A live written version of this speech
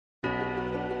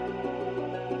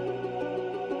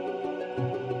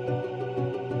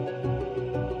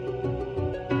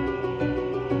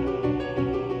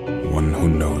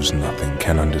knows nothing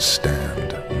can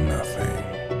understand nothing.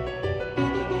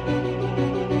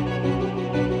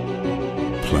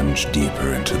 Plunge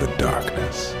deeper into the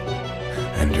darkness,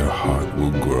 and your heart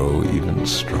will grow even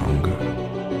stronger.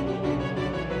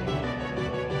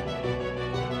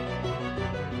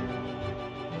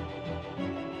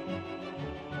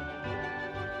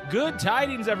 Good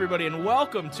tidings, everybody, and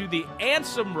welcome to the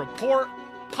Ansem Report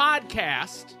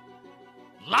podcast.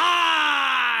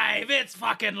 Live! It's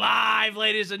fucking live,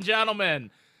 ladies and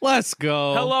gentlemen. Let's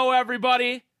go. Hello,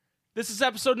 everybody. This is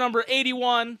episode number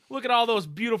 81. Look at all those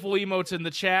beautiful emotes in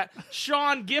the chat.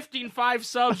 Sean gifting 5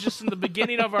 subs just in the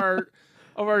beginning of our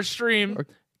stream. Or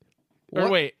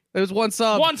What? wait. It was one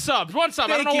sub. One sub. I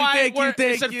don't know why it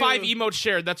thank said you. 5 emotes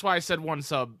shared. That's why I said 1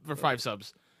 sub for 5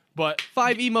 subs. But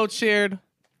 5 emotes shared.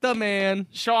 The man.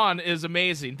 Sean is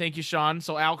amazing. Thank you, Sean.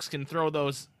 So Alex can throw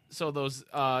those emotes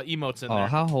in Oh, there.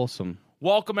 how wholesome.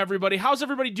 Welcome, everybody. How's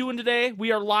everybody doing today?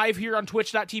 We are live here on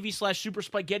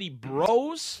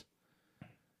twitch.tv/SuperSpaghettiBros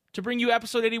to bring you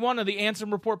episode 81 of the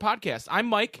Ansem Report podcast. I'm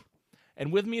Mike,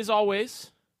 and with me, as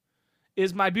always,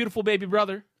 is my beautiful baby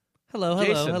brother. Hello,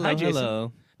 Jason. Hi, Jason.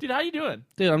 hello. Dude, how you doing?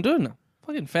 Dude, I'm doing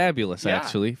fucking fabulous, Yeah.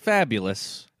 actually.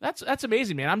 Fabulous. That's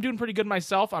amazing, man. I'm doing pretty good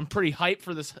myself. I'm pretty hyped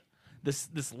for this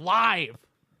live.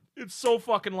 It's so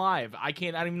fucking live. I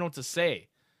don't even know what to say.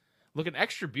 Looking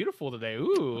extra beautiful today.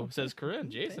 Ooh, says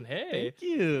Corinne. Jason, hey. Thank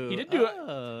you. He did do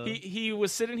Oh. it. He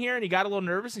was sitting here and he got a little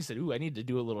nervous. And he said, "Ooh, I need to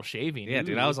do a little shaving." Yeah,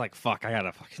 dude, Ooh. I was like, fuck, I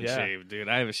gotta fucking Yeah. shave, dude.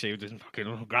 I haven't shaved in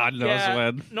fucking God knows yeah,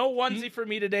 when. no onesie for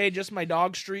me today. Just my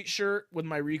Dog Street shirt with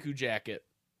my Riku jacket.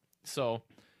 So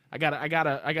I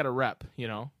gotta rep. You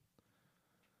know.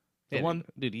 The Yeah, one.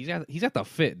 dude, he's at the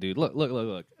fit, dude. Look.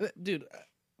 Dude,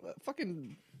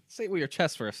 fucking say it with your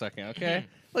chest for a second, okay?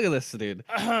 Look at this, dude.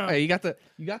 Hey, you got the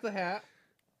hat.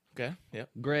 Okay. Yep.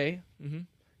 Gray. Mm-hmm.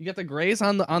 You got the grays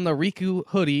on the Riku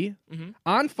hoodie, Mhm.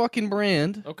 on fucking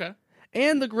brand, Okay.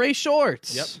 and the gray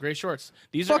shorts. Yep. Gray shorts.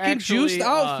 These Fucking are actually, juiced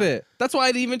outfit. That's why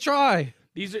I didn't even try.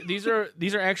 These are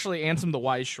actually Ansem the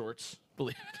Wise shorts.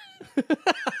 Believe it.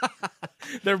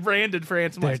 They're branded for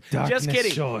Ansem Wise. They're Just darkness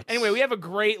kidding. shorts. Anyway, we have a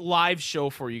great live show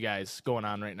for you guys going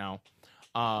on right now.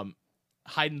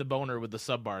 Hiding the boner with the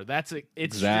sub bar. It's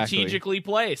Exactly. strategically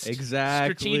placed.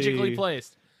 Exactly. Strategically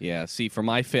placed. Yeah, see, for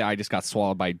my fit, I just got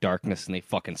swallowed by darkness, and they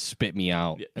fucking spit me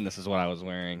out. Yeah. And this is what I was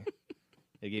wearing.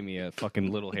 They gave me a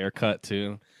fucking little haircut,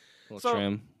 too. Little So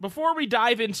trim. before we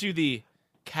dive into the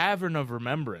Cavern of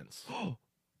Remembrance,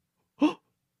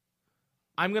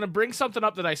 I'm gonna bring something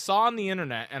up that I saw on the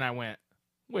internet, and I went,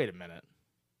 "Wait a minute,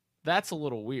 that's a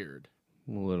little weird."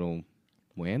 A little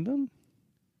random?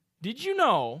 Did you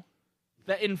know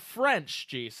that in French,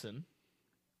 Jason,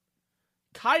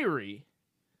 Kyrie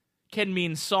can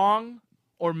mean song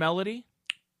or melody?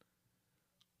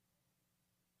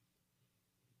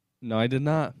 No, I did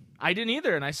not. I didn't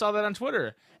either, and I saw that on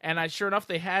Twitter. And sure enough,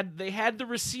 they had the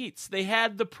receipts. They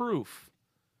had the proof.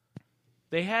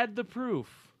 They had the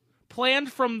proof.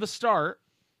 Planned from the start.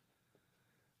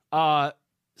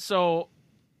 So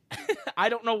I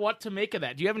don't know what to make of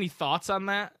that. Do you have any thoughts on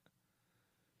that?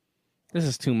 This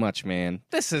is too much, man.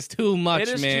 This is too much, It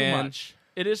is man. too much.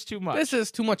 It is too much. This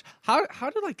is too much. How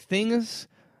do like things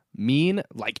mean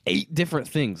like 8 different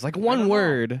things? Like don't one know.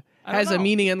 word I don't has a know.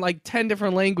 meaning in like 10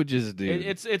 different languages, dude.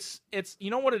 It's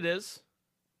you know what it is?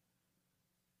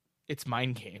 It's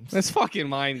mind games. It's fucking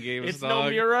mind games, It's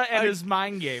dog. Nomura and I- his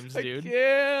mind games, dude.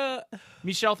 Yeah.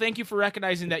 Michelle, thank you for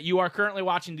recognizing that you are currently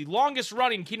watching the longest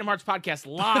running Kingdom Hearts podcast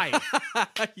live.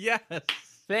 Yes.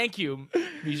 Thank you,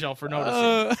 Michelle, for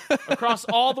noticing. Across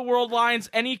all the world lines,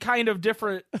 any kind of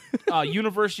different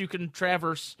universe you can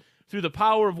traverse through the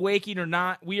power of waking or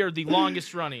not, we are the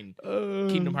longest running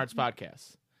Kingdom Hearts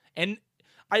podcast. And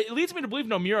it leads me to believe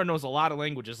Nomura knows a lot of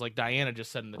languages, like Diana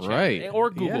just said in the chat. Right. Or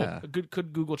Google. Yeah.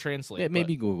 Could Google Translate. Yeah,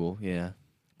 maybe Google. Yeah.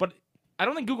 But I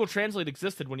don't think Google Translate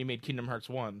existed when he made Kingdom Hearts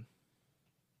 1.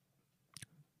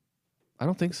 I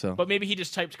don't think so. But maybe he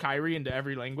just typed Kyrie into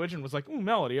every language and was like, ooh,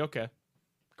 melody, okay.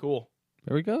 Cool.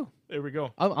 There we go. There we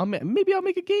go. Maybe I'll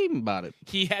make a game about it.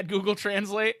 He had Google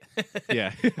Translate.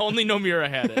 Yeah. Only Nomura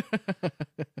had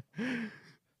it.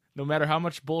 No matter how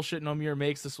much bullshit Nomura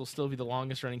makes, this will still be the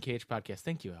longest running KH podcast.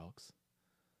 Thank you, Alex.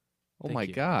 Oh Thank my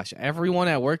you. gosh. Everyone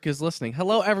at work is listening.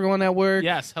 Hello, everyone at work.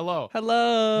 Yes, hello.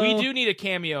 Hello. We do need a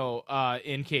cameo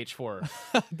in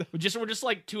KH4. we're just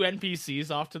like 2 NPCs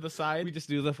off to the side. We just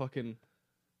do the fucking.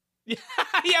 Yeah,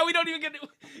 we don't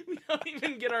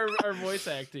even get our voice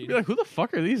acting. Be like, who the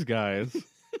fuck are these guys?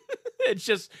 It's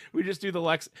just we just do the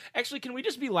Lex. Actually, can we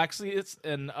just be Lexius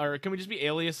or can we just be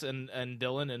Alias and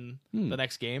Dylan in the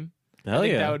next game? Hell I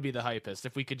think yeah. that would be the hypest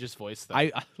if we could just voice them.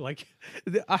 I'm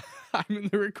in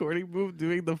the recording booth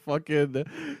doing the fucking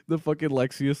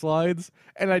Lexia lines,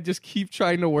 and I just keep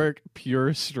trying to work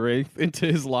pure strength into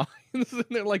his lines, and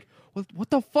they're like, "What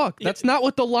the fuck? That's not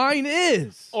what the line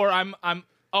is." Or I'm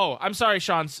sorry,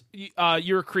 Sean.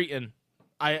 You're a cretin.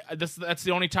 That's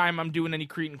the only time I'm doing any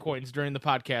cretin coins during the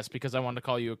podcast because I wanted to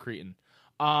call you a cretin.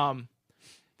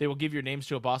 They will give your names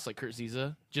to a boss like Kurt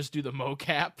Ziza. Just do the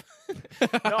mocap.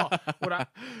 No, what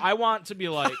I want to be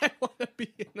like. I want to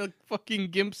be in a fucking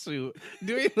gimp suit,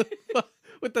 doing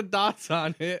with the dots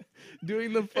on it,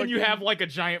 doing the fucking. And you have like a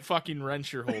giant fucking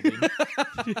wrench you're holding.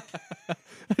 I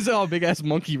saw a big ass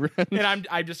monkey wrench. And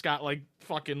I just got like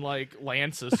fucking like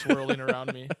lances swirling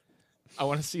around me. I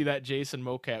want to see that Jason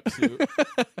mocap suit.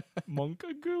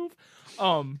 Monka goof.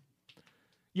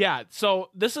 Yeah, so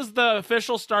this is the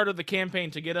official start of the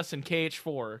campaign to get us in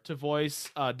KH4 to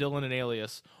voice Dylan and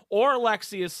Alias, or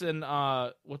Alexius and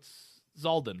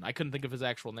Zalden. I couldn't think of his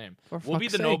actual name. We'll be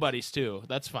the nobodies too.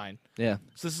 That's fine. Yeah.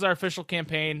 So this is our official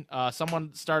campaign.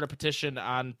 Someone start a petition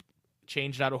on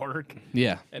change.org.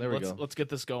 Yeah. And there we go. let's get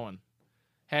this going.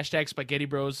 Hashtag Spaghetti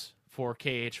Bros for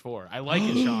KH4. I like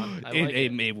it, Sean. I like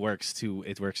it. It works too.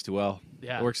 It works too well.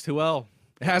 Yeah. It works too well.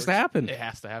 It has to happen. It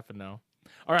has to happen now.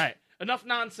 All right. Enough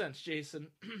nonsense, Jason.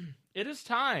 It is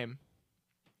time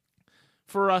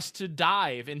for us to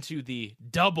dive into the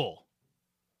double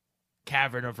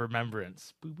Cavern of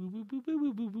Remembrance. Boo, boo, boo, boo,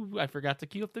 boo, boo, boo, boo. I forgot to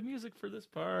cue up the music for this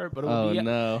part, but it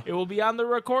will be on the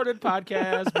recorded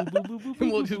podcast.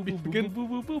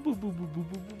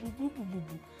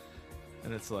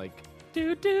 And it's like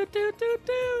do do do do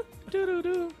do do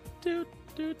do do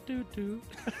do do do.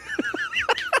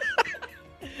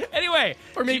 Anyway,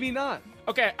 or maybe not.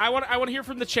 Okay, I want to hear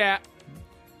from the chat.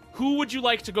 Who would you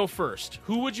like to go first?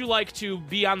 Who would you like to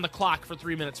be on the clock for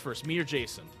 3 minutes first? Me or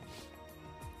Jason?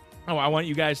 Oh, I want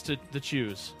you guys to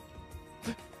choose.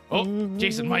 Oh,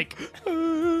 Jason, Mike.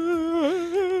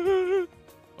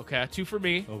 Okay, 2 for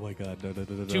me. Oh my god,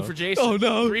 no. 2 for Jason. Oh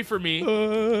no. 3 for me.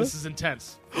 This is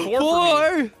intense. 4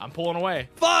 for me. I'm pulling away.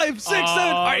 5, 6, 7.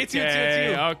 All right, it's you.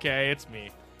 Okay, it's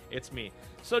me. It's me.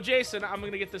 So, Jason, I'm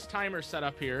going to get this timer set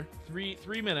up here. 3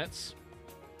 minutes.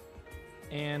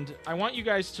 And I want you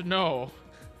guys to know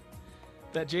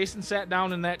that Jason sat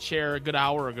down in that chair a good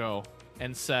hour ago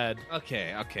and said...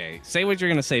 Okay. Say what you're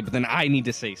going to say, but then I need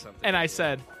to say something. And I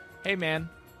said, hey, man,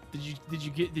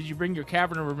 did you bring your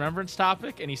Cavern of Remembrance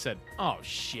topic? And he said, oh,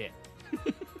 shit.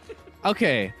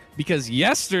 Okay, because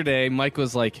yesterday Mike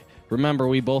was like, remember,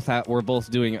 we're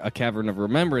both doing a Cavern of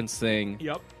Remembrance thing.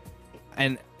 Yep.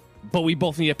 But we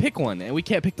both need to pick one, and we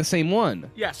can't pick the same one.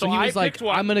 Yeah, so he was like,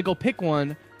 one. I'm going to go pick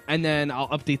one, and then I'll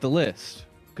update the list,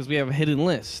 because we have a hidden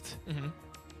list. Mm-hmm.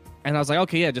 And I was like,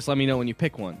 okay, yeah, just let me know when you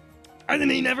pick one. And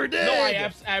then he never did. No,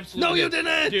 I absolutely No, did. you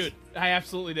didn't! Dude, I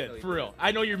absolutely did. For real.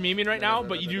 I know you're memeing right now,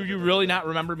 but you really not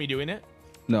remember me doing it?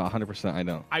 No, 100% I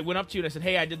don't. I went up to you and I said,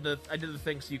 hey, I did the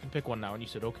thing so you can pick one now. And you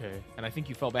said, okay. And I think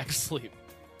you fell back asleep.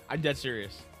 I'm dead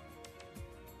serious.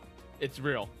 It's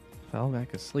real. Fell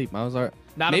back asleep. I was alright.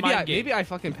 Not a mind game. Maybe I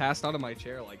fucking passed out of my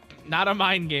chair. Like, not a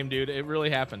mind game, dude. It really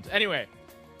happened. Anyway.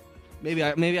 Maybe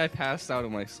I passed out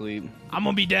of my sleep. I'm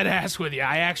going to be dead ass with you.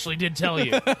 I actually did tell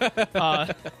you.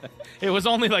 It was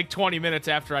only like 20 minutes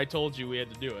after I told you we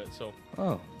had to do it. So. Oh.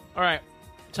 All right.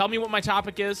 Tell me what my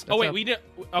topic is. We did.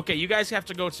 Okay, you guys have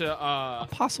to go to a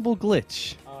possible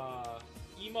glitch.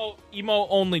 Emo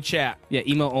only chat. Yeah,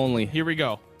 emo only. Here we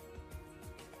go.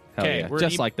 Okay, yeah.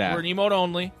 Just like that. We're in emote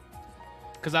only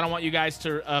because I don't want you guys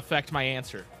to affect my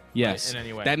answer. Yes. In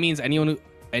any way. That means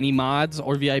any mods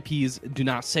or VIPs do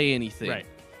not say anything.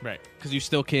 Right. Because you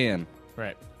still can.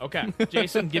 Right. Okay.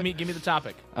 Jason, give me the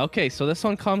topic. Okay, so this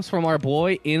one comes from our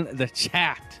boy in the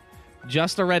chat,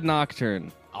 Just a Red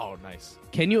Nocturne. Oh, nice.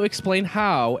 Can you explain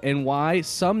how and why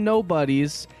some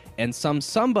nobodies and some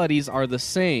somebodies are the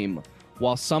same,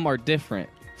 while some are different?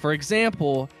 For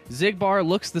example, Zigbar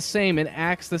looks the same and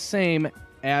acts the same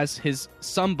as his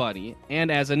somebody and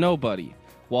as a nobody,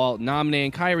 while Naminé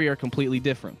and Kairi are completely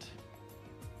different.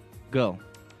 Go.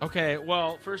 Okay,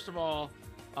 well, first of all,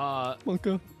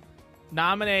 Monka.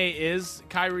 Naminé is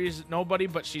Kairi's nobody,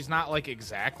 but she's not like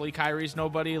exactly Kairi's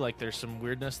nobody. Like there's some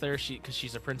weirdness there. Because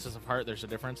she's a Princess of Heart, there's a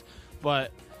difference.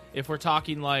 But if we're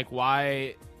talking like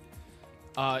why,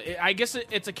 I guess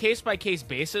it's a case by case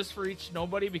basis for each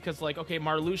nobody. Because like okay,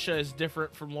 Marluxia is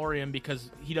different from Lauriam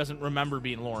because he doesn't remember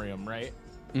being Lauriam, right?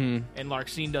 Mm. And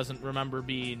Larxene doesn't remember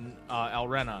being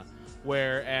Elrena,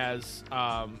 whereas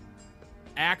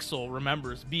Axel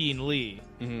remembers being Lee.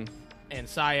 Mm-hmm. And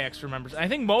Saïx remembers. I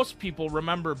think most people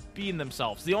remember being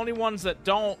themselves. The only ones that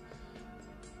don't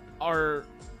are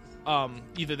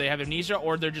either they have amnesia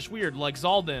or they're just weird. Like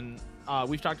Zaldin,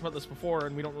 we've talked about this before,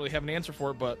 and we don't really have an answer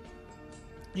for it, but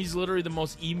he's literally the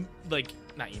most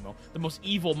the most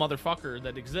evil motherfucker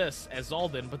that exists as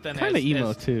Zaldin. But then Kind of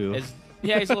emo too.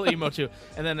 Yeah, he's a little emo too.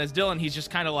 And then as Dylan, he's just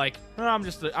kind of like, oh, I'm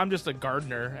just a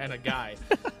gardener and a guy.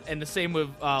 And the same with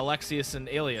Lexius and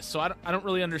Alias. So I don't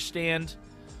really understand.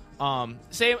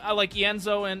 Same like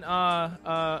Ienzo and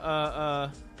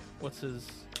what's his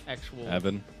actual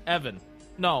Evan.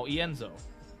 No, Ienzo.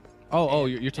 Oh,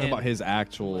 you're talking and about his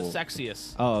actual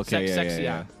Sexius. Oh, okay, Sexion.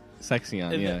 yeah.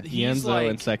 Sexion, yeah. He's Ienzo like-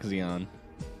 and Sexion.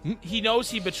 He knows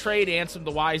he betrayed Ansem the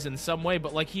Wise in some way,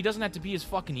 but like he doesn't have to be as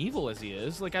fucking evil as he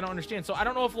is. Like I don't understand. So I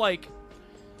don't know if like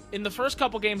in the first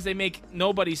couple games they make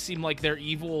nobody seem like they're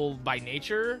evil by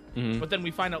nature, but then we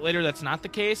find out later that's not the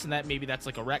case, and that maybe that's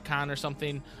like a retcon or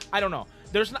something. I don't know.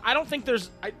 I don't think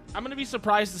there's. I'm gonna be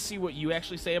surprised to see what you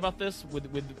actually say about this with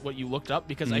what you looked up,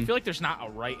 because I feel like there's not a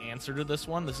right answer to this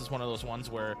one. This is one of those ones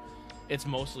where it's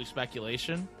mostly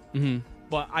speculation.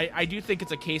 But I do think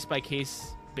it's a case by case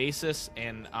basis,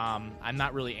 and I'm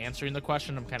not really answering the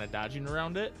question. I'm kind of dodging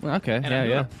around it. Okay, And I'm yeah, doing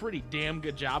yeah. a pretty damn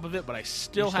good job of it, but I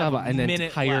still You have a an minute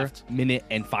entire left. minute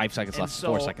and 5 seconds And left, so,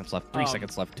 4 seconds left, 3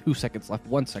 seconds left, 2 seconds left,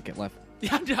 1 second left.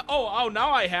 Oh,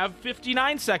 now I have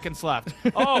 59 seconds left.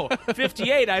 Oh,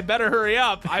 58. I better hurry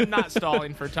up. I'm not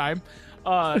stalling for time.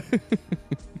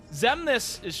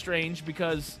 Zemnis is strange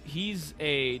because he's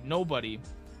a nobody,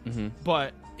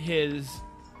 but his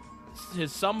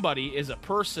somebody is a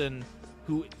person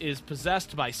who is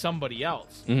possessed by somebody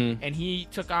else. And he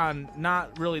took on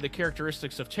not really the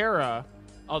characteristics of Terra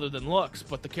other than looks,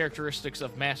 but the characteristics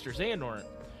of Master Xehanort,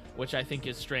 which I think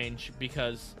is strange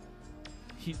because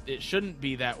it shouldn't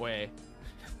be that way.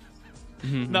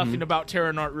 Nothing about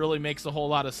Terranort really makes a whole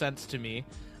lot of sense to me.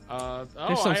 I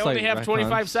some only slight have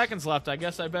 25 retcons. seconds left. I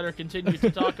guess I better continue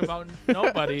to talk about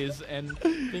nobodies and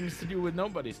things to do with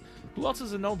nobodies. Who else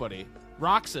is a nobody?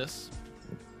 Roxas.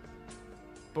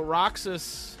 But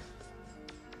Roxas...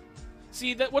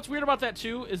 See, what's weird about that,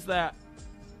 too, is that,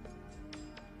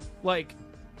 like,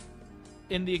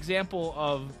 in the example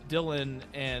of Dylan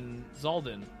and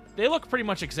Zaldin, they look pretty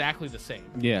much exactly the same.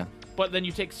 Yeah. But then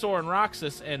you take Sora and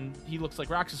Roxas, and he looks like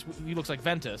Roxas. He looks like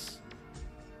Ventus.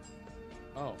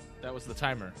 Oh, that was the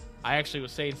timer. I actually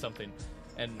was saying something,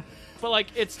 but like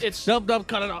it's Dub,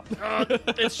 cut it up.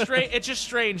 it's strange. It's just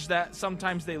strange that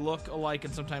sometimes they look alike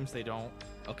and sometimes they don't.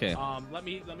 Okay. Let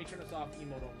me turn this off.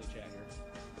 Emote only chat here.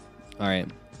 All right.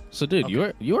 So, dude,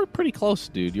 Okay. you were pretty close,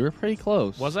 dude. You were pretty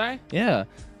close. Was I? Yeah.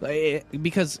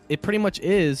 Because it pretty much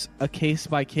is a case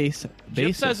by case Jip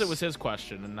basis. says it was his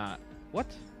question and not. What?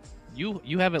 You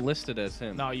have it listed as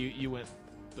him. No, you went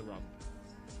the wrong.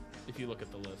 If you look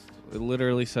at the list. It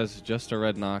literally says just a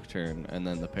red nocturne and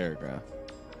then the paragraph.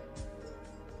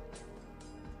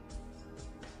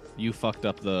 You fucked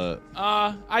up the...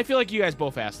 I feel like you guys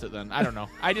both asked it then. I don't know.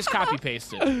 I just copy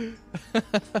pasted.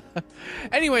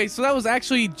 Anyway, so that was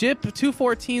actually Jip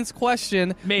 214's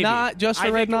question, Maybe. not just I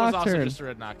a red think it was also nocturne. just a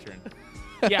red nocturne.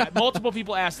 Yeah, multiple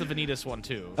people asked the Vanitas one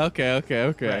too. Okay.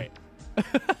 Right.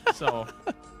 So,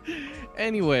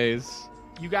 Anyways,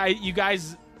 you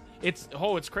guys,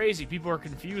 it's crazy. People are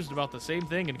confused about the same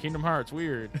thing in Kingdom Hearts.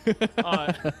 Weird.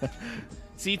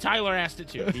 See, Tyler asked it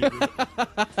too.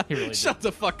 He really shut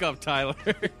the fuck up, Tyler.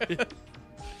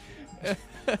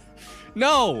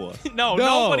 No,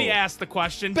 nobody asked the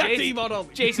question. Back to Jason, emote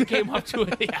only. Jason came up to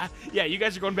it. Yeah. You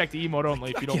guys are going back to emote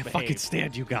only if you don't can't behave. fucking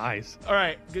stand you guys. All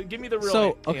right, give me the real.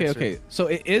 So answer. okay. So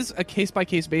it is a case by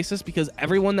case basis because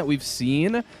everyone that we've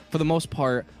seen, for the most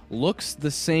part, looks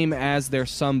the same as their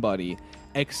somebody,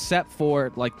 except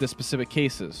for like the specific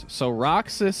cases. So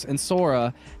Roxas and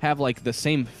Sora have like the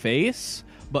same face,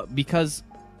 but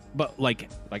like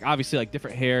obviously like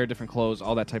different hair, different clothes,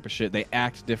 all that type of shit. They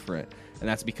act different, and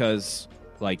that's because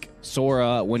like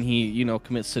Sora, when he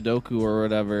commits Sudoku or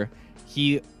whatever,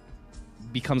 he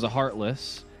becomes a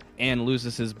Heartless and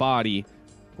loses his body.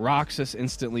 Roxas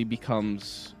instantly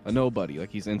becomes a nobody, like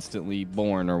he's instantly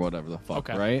born or whatever the fuck,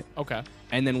 Okay. right? Okay.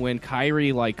 And then when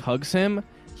Kairi like hugs him,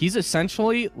 he's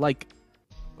essentially like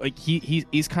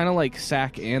he's kind of like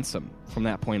Sack Ansem from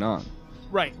that point on,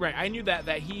 Right. I knew that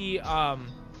he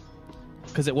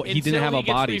because he didn't have a body.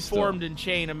 Until he gets reformed in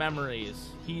Chain of Memories,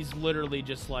 he's literally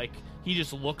just like he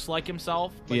just looks like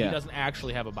himself, but Yeah. he doesn't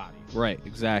actually have a body. Still. Right,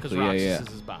 Because exactly. Roxas Yeah. is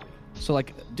his body. So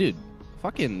like, dude,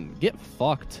 fucking get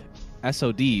fucked,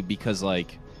 SOD, because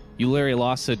like you literally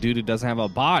lost a dude who doesn't have a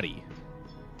body.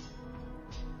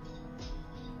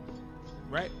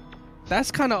 Right.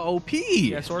 That's kind of OP.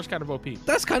 Yeah, Sora's kind of OP.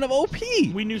 That's kind of OP.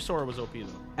 We knew Sora was OP though.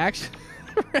 Actually,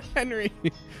 Henry,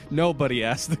 nobody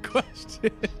asked the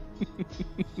question.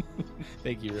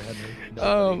 Thank you,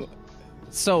 Henry.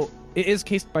 So it is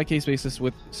case by case basis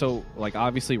with like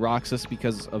obviously Roxas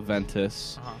because of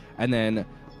Ventus, and then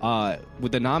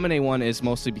with the Naminé one is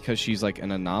mostly because she's like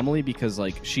an anomaly because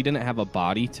like she didn't have a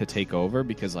body to take over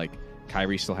because like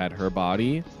Kairi still had her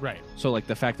body. Right. So like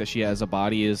the fact that she has a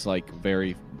body is like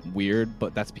very weird,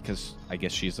 but that's because I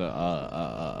guess she's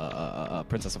a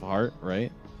princess of heart,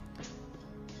 right?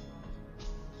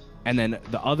 And then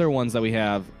the other ones that we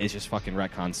have is just fucking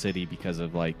Retcon City because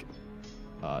of like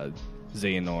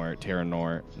Xehanort,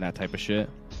 Terranort, and that type of shit,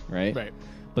 right? Right.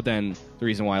 But then the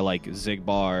reason why like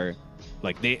Xigbar,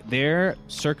 like their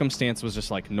circumstance was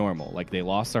just like normal. Like they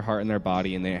lost their heart in their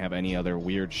body and they didn't have any other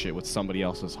weird shit with somebody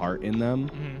else's heart in them.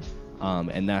 Mm-hmm.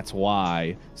 And that's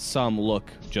why some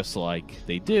look just like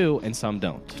they do and some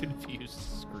don't.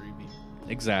 Confused, screaming.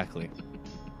 Exactly.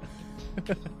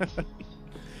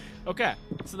 Okay,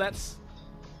 so that's...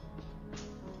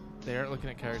 They aren't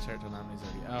looking at Kairi's heart until Naminé's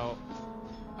already out.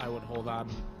 I would hold on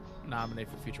Naminé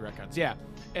for future records. Yeah,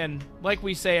 and like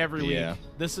we say every week,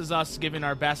 this is us giving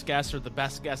our best guess or the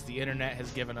best guess the internet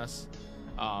has given us.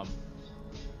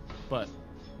 But,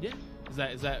 yeah,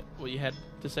 is that what you had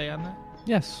to say on that?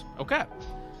 Yes. Okay.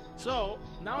 So,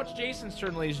 now it's Jason's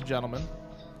turn, ladies and gentlemen.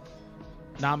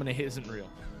 Naminé isn't real.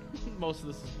 Most of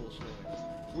this is bullshit.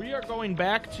 We are going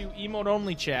back to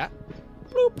emote-only chat.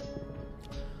 Bloop.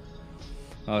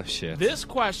 Oh, shit. This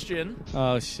question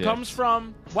comes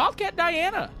from Wildcat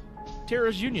Diana,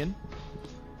 Terra's Union.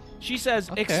 She says,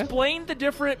 explain the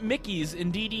different Mickeys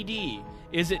in DDD.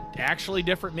 Is it actually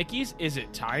different Mickeys? Is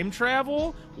it time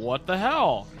travel? What the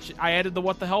hell? I added the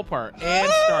what the hell part.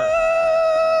 And start.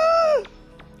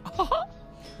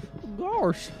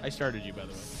 Gosh. I started you, by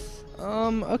the way.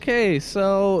 Okay,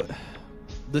 so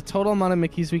the total amount of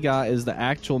Mickeys we got is the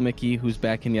actual Mickey who's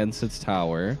back in Yensid's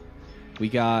tower. We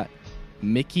got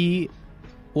Mickey...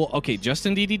 Well, okay, just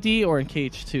in DDD or in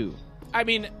KH2? I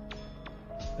mean...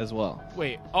 As well.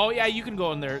 Wait. Oh, yeah, you can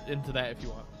go in there into that if you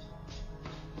want.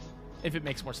 If it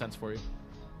makes more sense for you.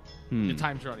 The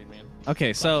time's running, man.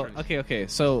 Okay, so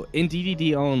so in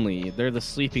DDD only, they're the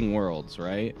sleeping worlds,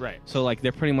 right? Right. So like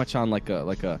they're pretty much on like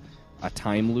a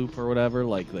time loop or whatever.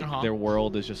 Like their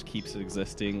world is just keeps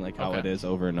existing like how it is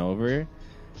over and over,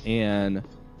 and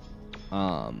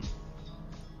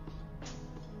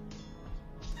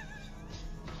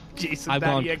Jason,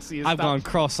 I've gone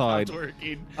cross-eyed.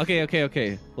 Okay.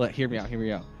 Hear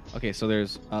me out. Okay, so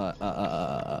there's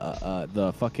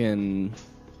the fucking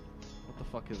what the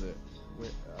fuck is it?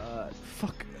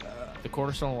 The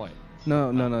Cornerstone Light.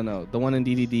 No. The one in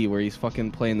DDD where he's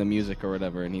fucking playing the music or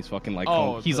whatever, and he's fucking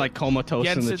like he's like comatose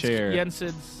in the chair.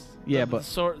 Yensid's.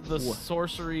 The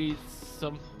sorcery.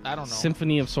 I don't know.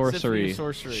 Symphony of Sorcery.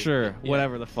 Sure,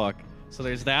 whatever the fuck. So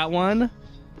there's that one,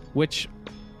 which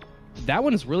that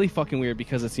one is really fucking weird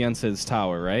because it's Yensid's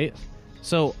tower, right?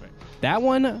 So that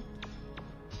one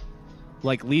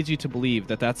like leads you to believe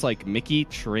that that's like Mickey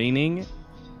training,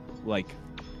 like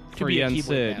for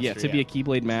Yensid, to be a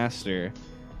Keyblade master.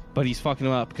 But he's fucking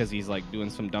him up because he's like doing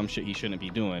some dumb shit he shouldn't be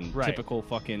doing. Right. Typical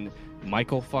fucking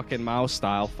Michael fucking Mouse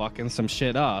style, fucking some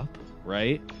shit up,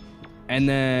 right? And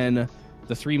then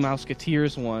the Three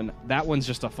Mouseketeers one, that one's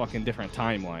just a fucking different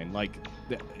timeline. Like,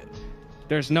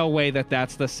 there's no way that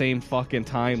that's the same fucking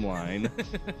timeline.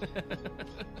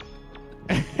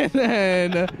 And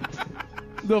then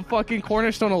the fucking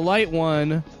Cornerstone of Light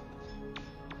one.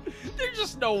 There's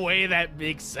just no way that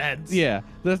makes sense. Yeah,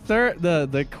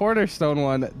 the Cornerstone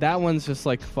one, that one's just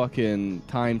like fucking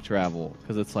time travel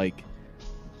because it's like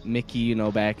Mickey, you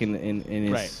know, back in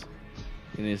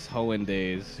his Hoenn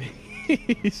days.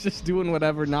 He's just doing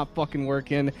whatever, not fucking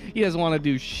working. He doesn't want to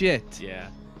do shit. Yeah,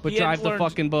 but drive the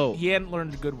fucking boat. He hadn't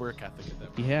learned a good work ethic at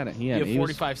that point. He hadn't. He had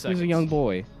 45 seconds. He was a young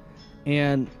boy,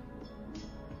 and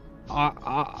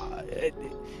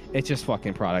it's just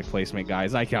fucking product placement,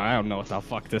 guys. I don't know what the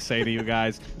fuck to say to you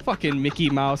guys. Fucking Mickey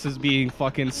Mouse is being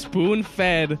fucking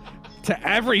spoon-fed to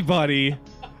everybody.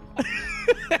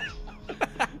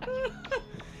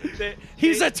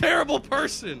 He's a terrible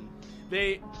person.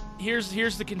 Here's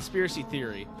the conspiracy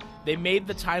theory. They made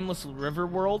the Timeless River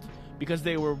world because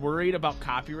they were worried about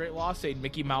copyright law saying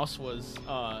Mickey Mouse was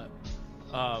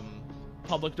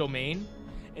public domain.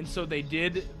 And so they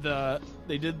did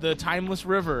the Timeless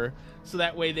River so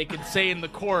that way they could say in the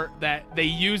court that they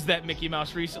used that Mickey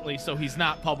Mouse recently, so he's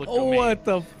not public domain. What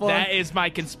the fuck? That is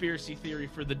my conspiracy theory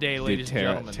for the day, ladies and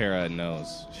gentlemen. Tara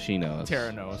knows. She knows.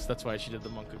 Tara knows. That's why she did the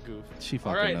Monk of Goof. She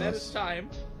fucking knows. All right, knows. that is time.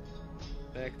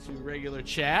 Back to regular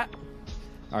chat.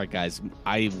 All right, guys.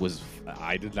 I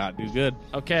did not do good.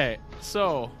 Okay,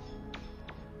 so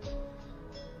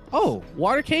Oh,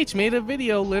 Water Cage made a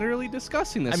video literally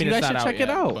discussing this. I mean, you it's guys not should out check yet,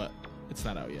 it out. But it's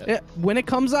not out yet. When it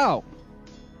comes out,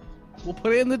 we'll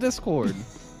put it in the Discord.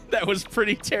 That was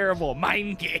pretty terrible.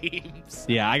 Mind games.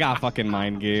 Yeah, I got fucking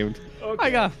mind gamed. Okay. I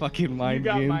got fucking You mind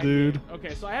got gamed, mind dude. game.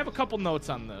 Okay, so I have a couple notes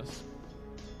on this.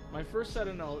 My first set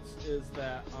of notes is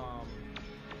that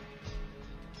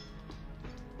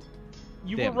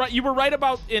you Damn. were right. You were right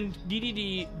about in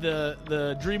DDD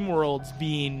the dream worlds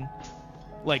being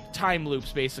like time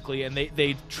loops basically, and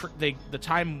the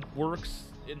time works.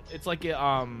 It's like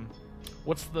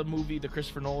what's the movie, the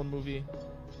Christopher Nolan movie,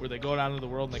 where they go down into the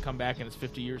world and they come back and it's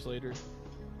 50 years later?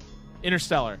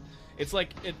 Interstellar. It's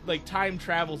like time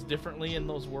travels differently in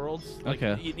those worlds. Like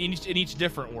Okay. in each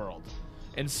different world,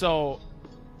 and so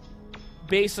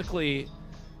basically,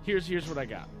 here's what I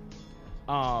got.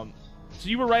 So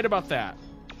you were right about that.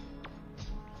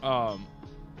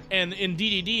 And in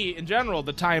DDD in general,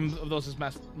 the time of those is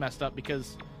messed up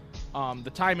because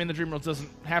the time in the dream world doesn't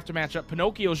have to match up.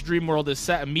 Pinocchio's dream world is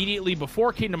set immediately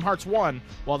before Kingdom Hearts 1,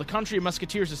 while the Country of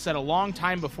Musketeers is set a long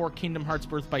time before Kingdom Hearts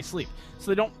Birth by Sleep.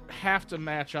 So they don't have to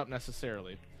match up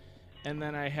necessarily. And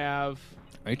then I have...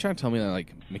 Are you trying to tell me that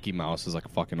like Mickey Mouse is like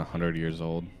fucking 100 years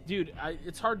old? Dude,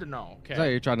 it's hard to know. Is that what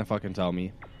Okay. you're trying to fucking tell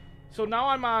me? So now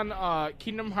I'm on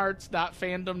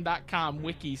kingdomhearts.fandom.com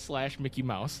wiki /Mickey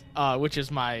Mouse, which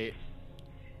is my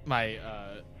my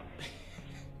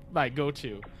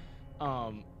go-to.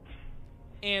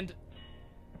 And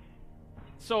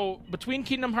so between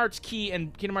Kingdom Hearts Key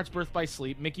and Kingdom Hearts Birth by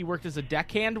Sleep, Mickey worked as a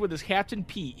deckhand with his captain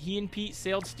Pete. He and Pete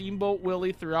sailed Steamboat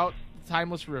Willie throughout the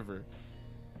Timeless River.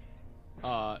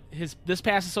 This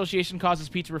past association causes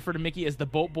Pete to refer to Mickey as the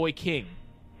Boat Boy King.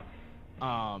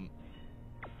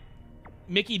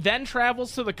 Mickey then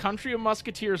travels to the Country of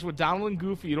Musketeers with Donald and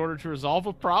Goofy in order to resolve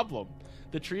a problem.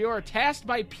 The trio are tasked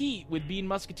by Pete with being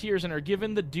musketeers and are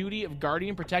given the duty of guarding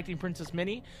and protecting Princess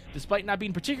Minnie. Despite not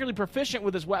being particularly proficient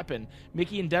with his weapon,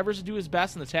 Mickey endeavors to do his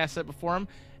best in the task set before him.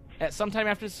 At some time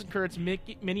after this occurs,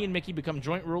 Minnie and Mickey become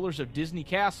joint rulers of Disney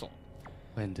Castle.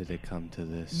 When did it come to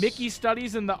this? Mickey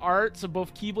studies in the arts of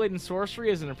both Keyblade and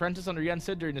sorcery as an apprentice under Yen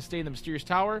Sid during his stay in the Mysterious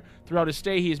Tower. Throughout his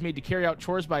stay, he is made to carry out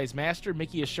chores by his master.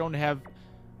 Mickey is shown to have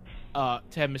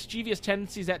mischievous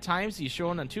tendencies at times. He is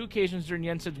shown on 2 occasions during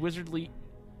Yen Sid's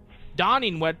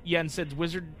donning what Yen Sid's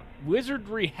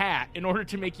wizardry hat in order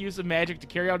to make use of magic to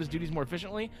carry out his duties more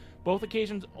efficiently. Both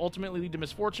occasions ultimately lead to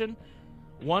misfortune.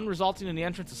 One resulting in the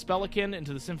entrance of Spellikin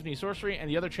into the Symphony of Sorcery, and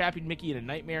the other trapping Mickey in a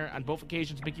nightmare. On both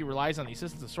occasions, Mickey relies on the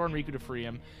assistance of Sora and Riku to free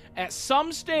him. At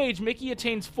some stage, Mickey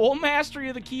attains full mastery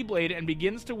of the Keyblade and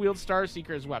begins to wield Star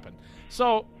Seeker as weapon.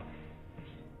 So,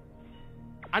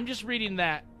 I'm just reading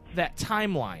that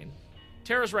timeline.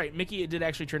 Tara's right. Mickey did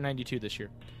actually turn 92 this year.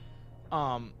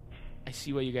 I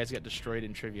see why you guys got destroyed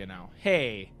in trivia now.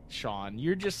 Hey, Sean,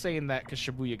 you're just saying that because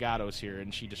Shibuya Gato's here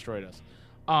and she destroyed us.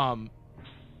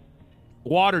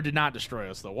 Water did not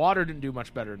destroy us, though. Water didn't do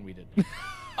much better than we did.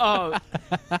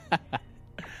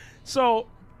 So,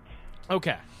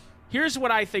 okay. Here's what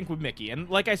I think with Mickey. And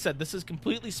like I said, this is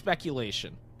completely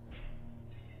speculation.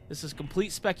 This is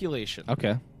complete speculation.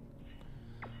 Okay.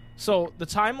 So, the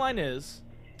timeline is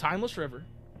Timeless River,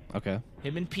 Okay.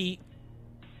 him and Pete,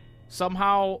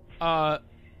 somehow,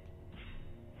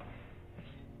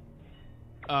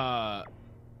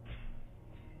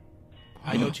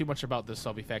 I know too much about this,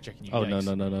 so I'll be fact-checking you. Oh,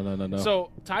 Yikes. no.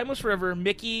 So, Timeless River,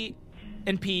 Mickey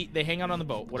and Pete, they hang out on the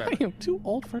boat, whatever. I am too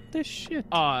old for this shit.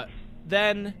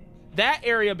 Then that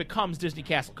area becomes Disney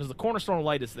Castle because the Cornerstone of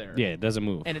Light is there. Yeah, it doesn't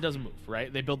move. And it doesn't move,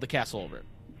 right? They build the castle over it.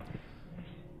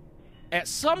 At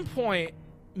some point,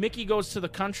 Mickey goes to the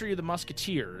Country of the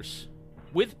Musketeers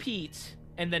with Pete,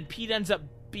 and then Pete ends up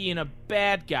being a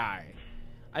bad guy.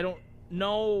 I don't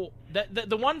know.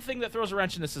 The one thing that throws a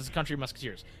wrench in this is the Country of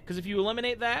Musketeers. Because if you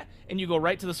eliminate that, and you go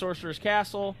right to the Sorcerer's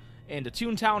Castle, and to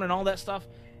Toontown and all that stuff,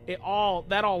 that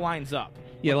all lines up.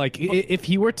 Yeah, like if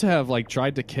he were to have like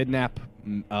tried to kidnap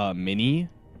Minnie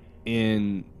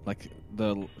in like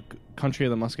the Country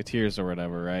of the Musketeers or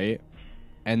whatever, right?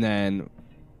 And then,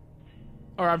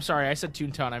 Or I'm sorry, I said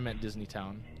Toontown. I meant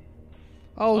Disneytown.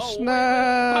 oh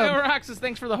snap! Pyroxis,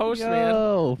 thanks for the host,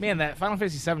 Yo. man. Man, that Final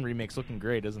Fantasy VII remake's looking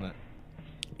great, isn't it?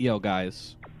 Yo,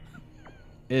 guys,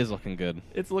 it is looking good.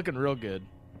 It's looking real good.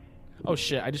 Oh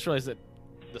shit! I just realized that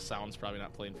the sound's probably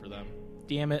not playing for them.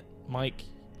 Damn it, Mike.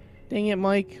 Dang it,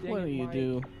 Mike! Dang What it, do you Mike.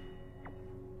 do?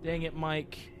 Dang it,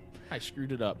 Mike. I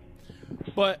screwed it up.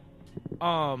 But,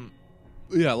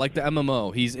 Yeah, like the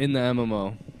MMO. He's in the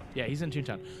MMO. yeah, he's in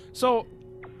Toontown. So,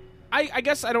 I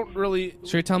guess I don't really.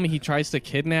 So you're telling me he tries to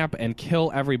kidnap and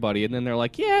kill everybody, and then they're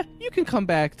like, "Yeah, you can come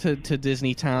back to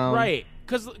Disney Town." Right.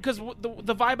 because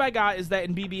the vibe I got is that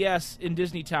in BBS in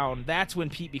Disney Town, that's when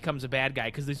Pete becomes a bad guy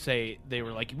because they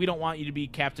were like, we don't want you to be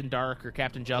Captain Dark or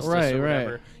Captain Justice or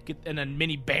whatever, and then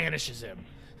Minnie banishes him.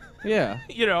 Yeah.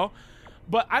 You know,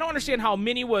 but I don't understand how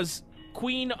Minnie was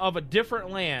queen of a different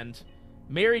land,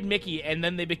 married Mickey, and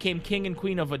then they became king and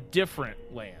queen of a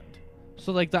different land.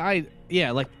 So like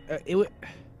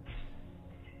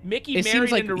Mickey it married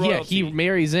seems like into royalty, he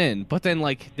marries in, but then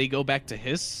like they go back to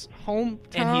his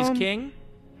hometown and he's king.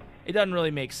 It doesn't really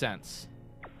make sense.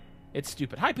 It's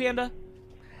stupid. Hi, Panda.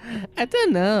 I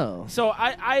don't know. So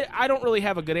I don't really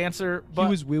have a good answer,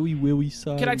 but Willy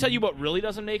son. can I tell you what really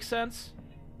doesn't make sense?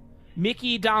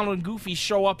 Mickey, Donald, and Goofy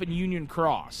show up in Union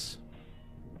Cross.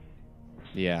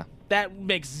 Yeah. That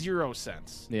makes zero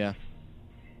sense. Yeah.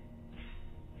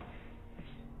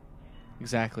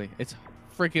 Exactly. It's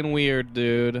freaking weird,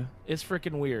 dude. It's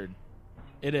freaking weird.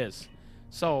 It is.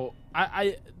 So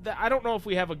I don't know if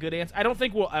we have a good answer. I don't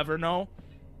think we'll ever know.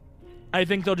 I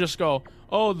think they'll just go,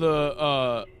 oh,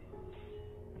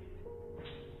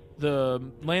 the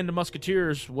Land of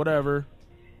Musketeers, whatever,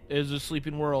 is a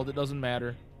sleeping world. It doesn't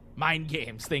matter. Mind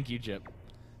games. Thank you, Jip.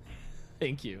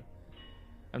 Thank you.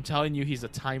 I'm telling you, he's a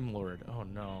Time Lord. Oh,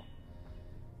 no.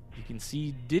 You can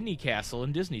see Disney Castle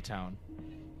in Disney Town.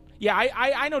 Yeah,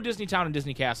 I know Disney Town and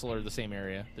Disney Castle are the same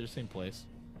area. They're the same place.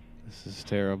 This is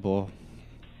terrible.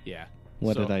 Yeah.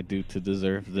 What did I do to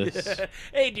deserve this?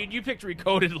 Hey, dude, you picked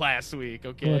Recoded last week,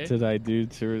 okay? What did I do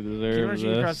to deserve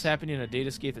Union Cross this? happening in a data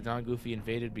escape that Don and Goofy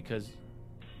invaded because,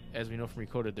 as we know from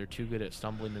Recoded, they're too good at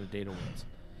stumbling into data winds.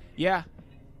 Yeah.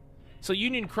 So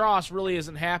Union Cross really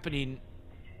isn't happening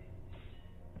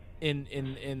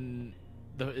in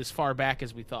the as far back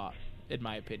as we thought, in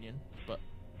my opinion. But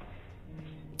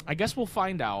I guess we'll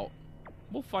find out.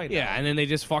 We'll find out. Yeah, and then they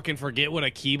just fucking forget what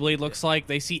a Keyblade looks like.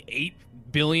 They see 8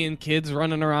 billion kids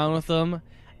running around with them,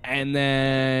 and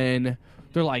then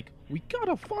they're like, we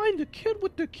gotta find the kid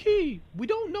with the key. We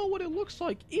don't know what it looks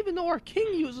like, even though our king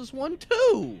uses one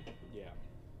too. Yeah.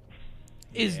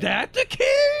 Is that the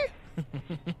key?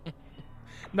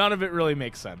 None of it really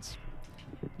makes sense.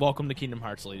 Welcome to Kingdom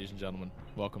Hearts, ladies and gentlemen.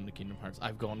 Welcome to Kingdom Hearts.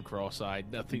 I've gone cross-eyed.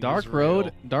 Nothing Dark is real.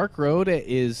 Road. Dark Road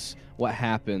is what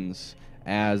happens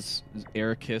as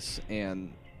Ericus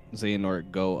and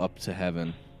Xehanort go up to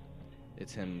heaven.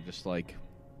 It's him just like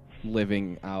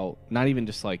living out, not even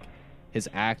just like his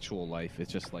actual life.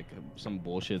 It's just like some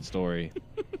bullshit story.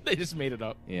 They just made it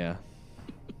up. Yeah.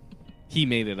 He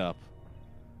made it up.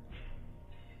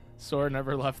 Sora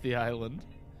never left the island.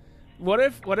 What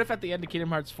if at the end of Kingdom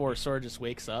Hearts 4, Sora just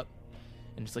wakes up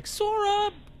and it's like,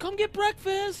 Sora, come get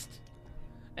breakfast.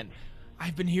 And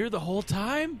I've been here the whole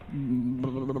time.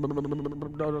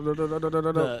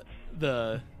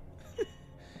 The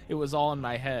it was all in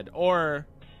my head. Or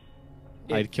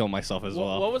I'd kill myself as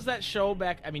well. What was that show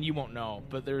back? I mean, you won't know,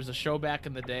 but there was a show back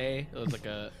in the day. It was like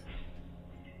I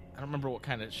don't remember what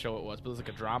kind of show it was, but it was like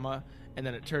a drama. And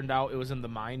then it turned out it was in the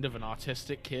mind of an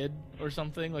autistic kid or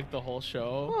something, like the whole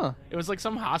show. Huh. It was like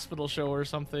some hospital show or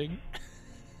something.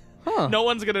 Huh. No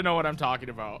one's going to know what I'm talking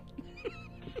about.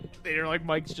 They're like,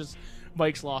 Mike's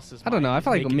lost his mind. I don't know. I He's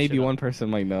feel like making maybe shit up. one person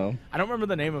might know. I don't remember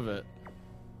the name of it.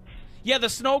 Yeah, the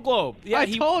snow globe. Yeah, I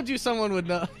told you someone would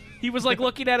know. he was like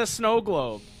looking at a snow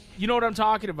globe. You know what I'm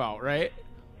talking about, right?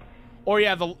 Or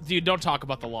yeah, dude, don't talk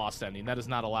about the Lost ending. That is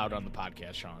not allowed on the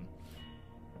podcast, Sean.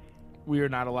 We are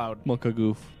not allowed. Mocha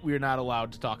goof. We are not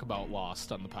allowed to talk about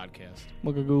Lost on the podcast.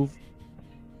 Mocha goof.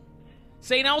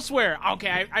 Saying elsewhere.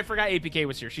 Okay, I forgot APK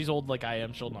was here. She's old like I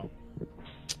am. She'll know.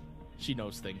 She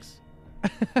knows things.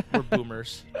 We're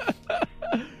boomers.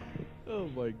 Oh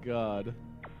my god.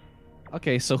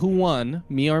 Okay, so who won?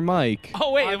 Me or Mike?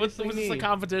 Oh wait, was Obviously this me. a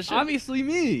competition? Obviously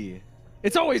me.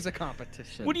 It's always a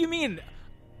competition. What do you mean?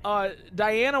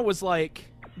 Diana was like,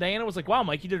 "Wow,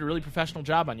 Mike, you did a really professional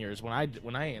job on yours." When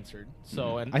I answered,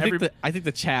 so and I think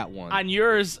the chat won. on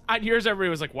yours, everybody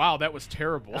was like, "Wow, that was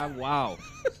terrible." Wow.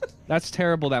 That's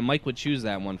terrible that Mike would choose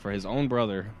that one for his own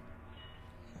brother.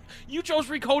 You chose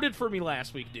Recoded for me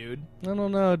last week, dude. I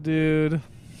don't know, dude.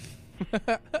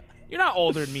 You're not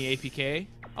older than me, APK.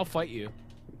 I'll fight you.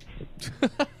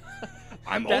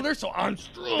 I'm older, so I'm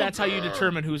strong. That's how you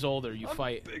determine who's older. You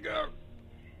fight. Bigger.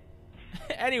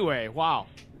 Anyway, wow.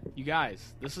 You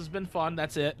guys, this has been fun.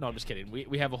 That's it. No, I'm just kidding.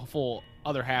 We have a full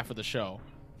other half of the show.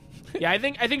 Yeah, I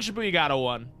think Shibuya got a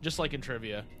one, just like in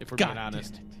trivia, if we're being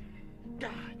honest.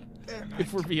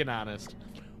 If we're being honest.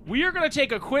 We are going to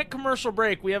take a quick commercial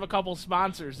break. We have a couple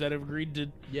sponsors that have agreed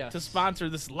to sponsor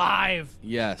this live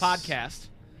podcast.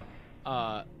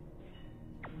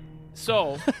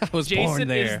 So, I was Jason born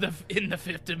there. is in the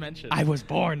fifth dimension. I was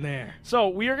born there. So,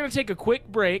 we are going to take a quick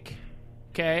break,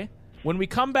 okay? When we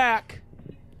come back,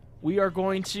 we are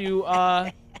going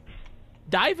to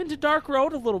dive into Dark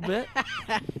Road a little bit.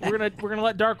 We're gonna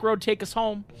let Dark Road take us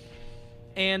home,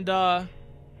 and we're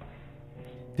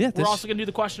also gonna do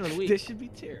the question of the week. This should be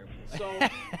terrible. So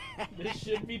this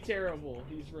should be terrible.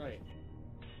 He's right.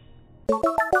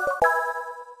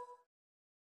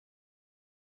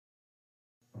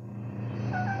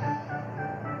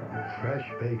 Fresh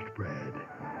baked bread,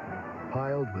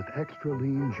 piled with extra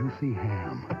lean, juicy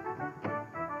ham.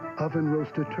 Oven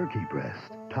roasted turkey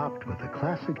breast, topped with a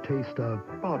classic taste of...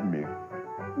 Pardon me.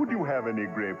 Would you have any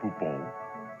Grey Poupon?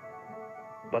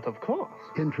 But of course.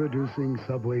 Introducing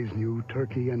Subway's new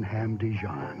Turkey and Ham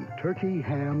Dijon. Turkey,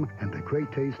 ham, and the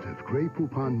great taste of Grey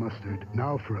Poupon mustard,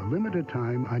 now for a limited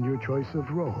time on your choice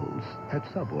of rolls.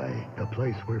 At Subway, the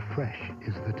place where fresh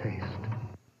is the taste.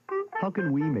 How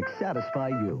can we McSatisfy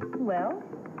you? Well,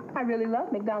 I really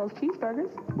love McDonald's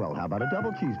cheeseburgers. Well, how about a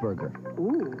double cheeseburger?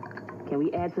 Ooh, can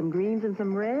we add some greens and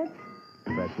some reds?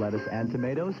 Fresh lettuce and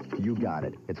tomatoes? You got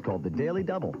it. It's called the Daily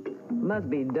Double. Must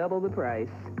be double the price.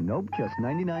 Nope, just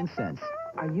 99 cents.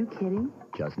 Are you kidding?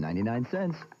 Just 99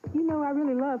 cents. You know I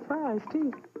really love fries,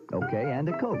 too. Okay, and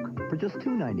a Coke for just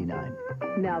 $2.99.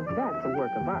 Now that's a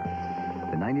work of art.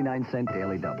 The 99-cent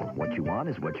Daily Double. What you want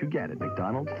is what you get at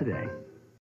McDonald's today.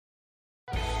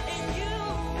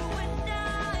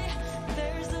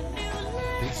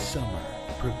 This summer,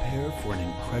 prepare for an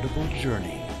incredible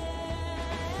journey.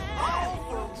 All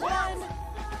for one,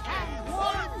 and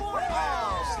one for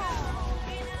all.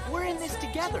 We're in this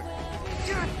together.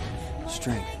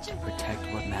 Strength, protect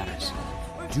what matters.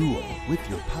 Duel with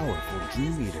your powerful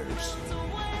Dream Eaters.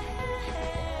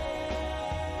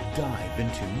 Dive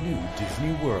into new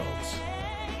Disney worlds.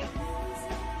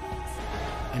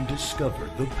 And discover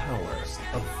the power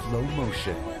of flow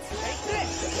motion.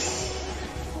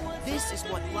 This is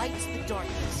what lights the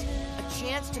darkness. A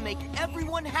chance to make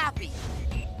everyone happy.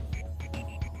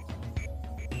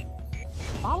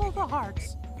 Follow the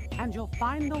hearts, and you'll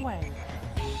find the way.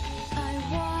 I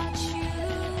watch you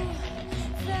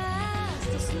fast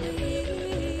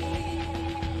asleep.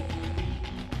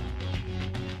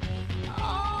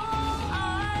 All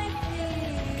I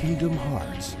feel. Kingdom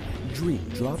Hearts, Dream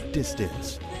Drop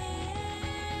Distance.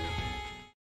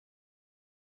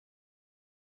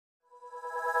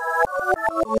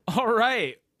 All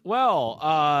right.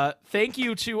 Well, thank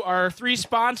you to our three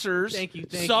sponsors. Thank you.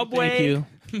 Subway,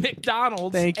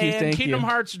 McDonald's, and Kingdom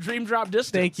Hearts Dream Drop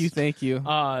Distance. Thank you.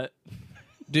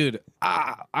 Dude,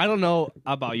 I don't know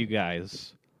about you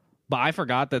guys, but I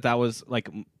forgot that was, like,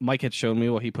 Mike had shown me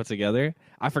what he put together.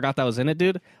 I forgot that was in it,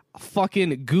 dude.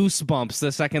 Fucking goosebumps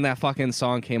the second that fucking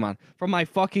song came on. From my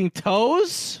fucking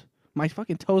toes. My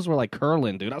fucking toes were, like,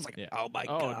 curling, dude. I was like, oh, my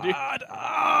God. Dude.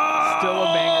 Still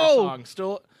a banger song.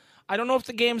 Still, I don't know if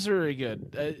the games are very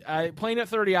good. I playing it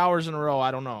 30 hours in a row.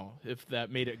 I don't know if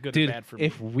that made it good or bad for me.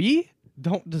 If we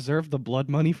don't deserve the blood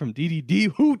money from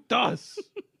DDD, who does?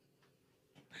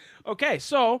 Okay,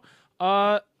 so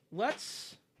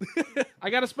let's. I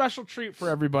got a special treat for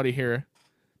everybody here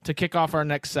to kick off our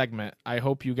next segment. I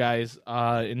hope you guys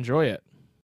enjoy it.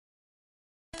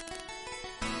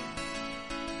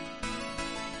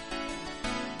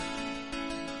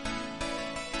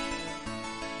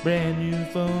 Brand new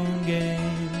phone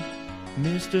game,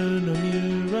 Mr.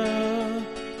 Nomura.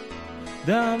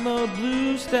 Download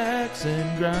BlueStacks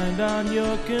and grind on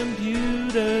your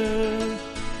computer.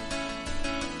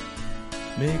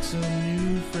 Make some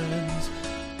new friends.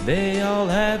 They all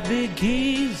have big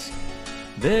keys.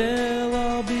 They'll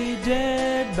all be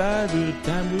dead by the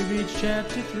time we reach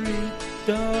chapter 3.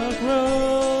 Dark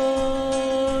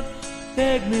Road,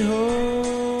 take me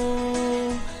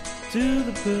home to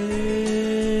the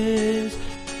place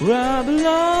where I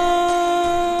belong.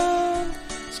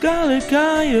 Scarlet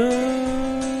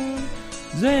Coyote,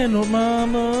 Xehanort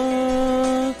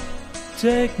Mama,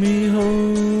 take me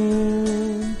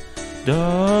home.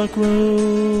 Dark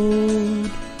Road.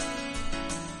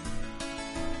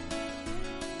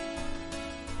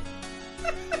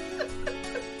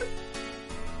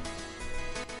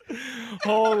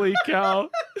 Holy cow.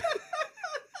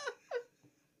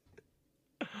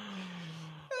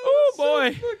 Oh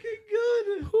boy. So fucking good.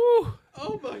 Whew.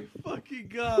 Oh my fucking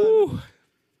God. Whew.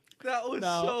 That was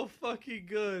so fucking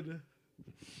good.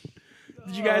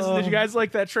 Did you guys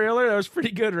like that trailer? That was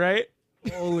pretty good, right?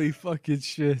 Holy fucking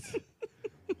shit.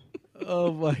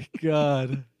 Oh my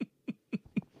God.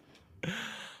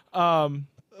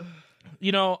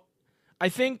 You know, I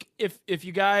think if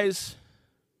you guys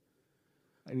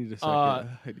I need a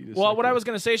second. What I was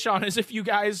going to say, Sean, is if you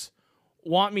guys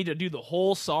want me to do the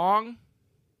whole song,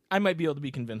 I might be able to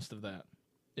be convinced of that.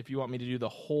 if you want me to do the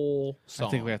whole song.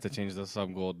 I think we have to change the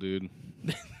sub goal, dude.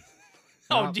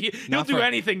 Oh, Not- he'll not do for-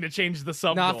 anything to change the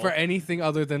sub Not goal. for anything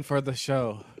other than for the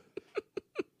show.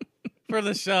 For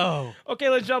the show. Okay,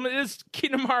 ladies and gentlemen, it is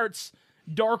Kingdom Hearts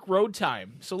Dark Road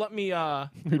time. So let me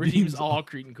redeem all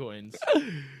Cretan coins.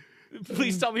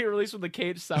 Please tell me it released with the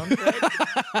Cage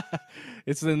soundtrack.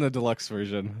 It's in the deluxe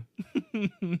version.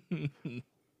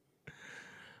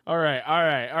 All right.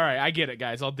 I get it,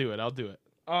 guys. I'll do it.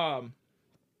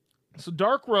 So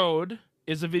Dark Road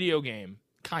is a video game,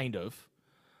 kind of,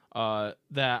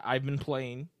 that I've been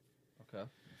playing. Okay.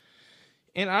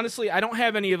 And honestly, I don't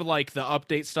have any of like the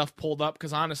update stuff pulled up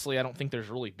because honestly, I don't think there's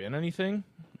really been anything.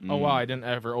 Oh wow, I didn't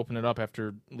ever open it up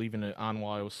after leaving it on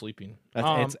while I was sleeping.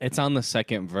 It's on the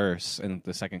second verse and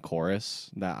the second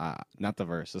chorus. Not the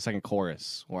verse, the second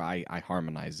chorus where I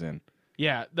harmonize in.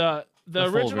 Yeah, the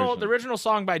full original version. original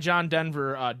song by John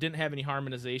Denver didn't have any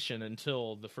harmonization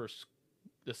until the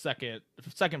second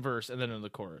verse and then in the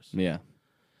chorus. Yeah.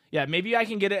 Yeah, maybe I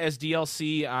can get it as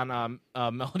DLC on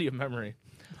Melody of Memory.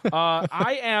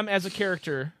 I am, as a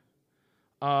character,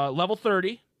 level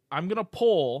 30. I'm going to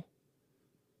pull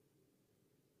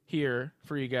here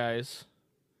for you guys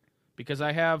because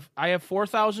I have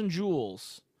 4,000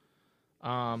 jewels.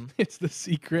 It's the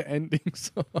secret ending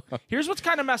song. Here's what's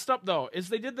kind of messed up, though, is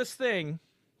they did this thing.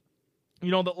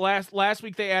 You know, that last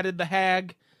week they added the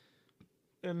hag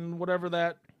and whatever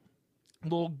that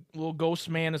little ghost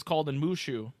man is called in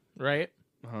Mushu, right?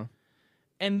 Uh-huh.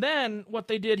 And then what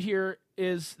they did here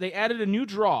is they added a new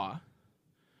draw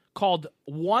called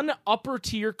one upper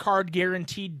tier card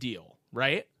guaranteed deal,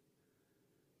 right?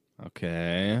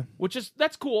 Okay.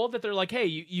 That's cool that they're like, hey,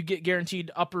 you get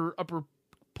guaranteed upper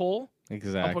pull.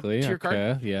 Exactly. Upper tier Okay.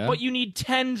 card. Yeah. But you need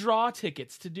 10 draw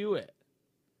tickets to do it.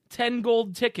 10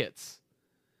 gold tickets.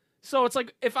 So it's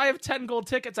like if I have 10 gold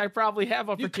tickets, I probably have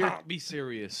upper tier. can't be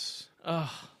serious. Ugh.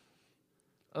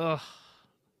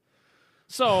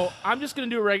 So I'm just gonna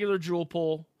do a regular jewel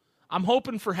pull. I'm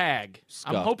hoping for hag. I'm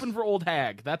Scuffed. hoping for old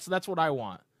hag. That's what I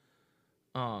want.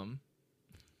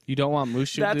 You don't want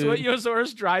Mushu, That's dude? what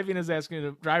Yosaurus driver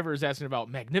is asking about.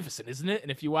 Magnificent, isn't it?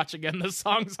 And if you watch again, the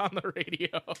song's on the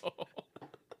radio.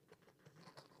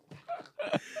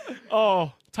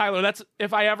 Oh, Tyler, that's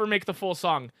if I ever make the full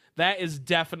song, that is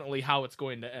definitely how it's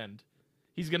going to end.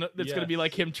 It's gonna be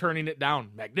like him turning it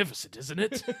down. Magnificent, isn't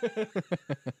it?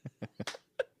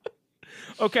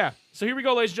 Okay, so here we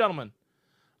go, ladies and gentlemen.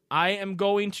 I am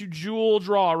going to jewel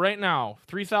draw right now.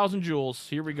 3,000 jewels.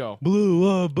 Here we go.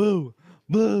 Blue boo.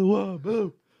 Blue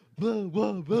boo. Blue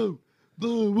boo.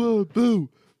 Blue boo.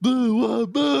 Blue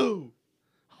boo.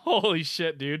 Holy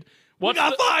shit, dude. We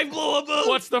got 5 blue boo.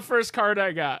 What's the first card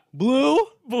I got? Blue?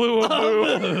 Blue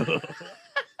boo.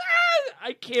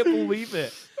 I can't believe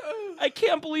it. I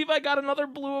can't believe I got another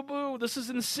blue boo. This is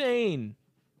insane.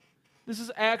 This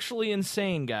is actually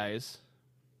insane, guys.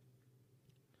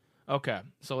 Okay,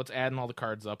 so let's add all the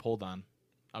cards up. Hold on.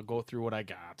 I'll go through what I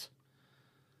got.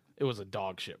 It was a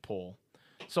dog shit pull.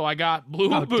 So I got blue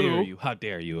How boo. dare you? How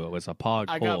dare you? It was a pog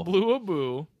I pull. got blue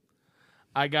boo.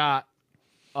 I got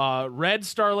red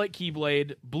Starlight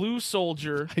Keyblade, blue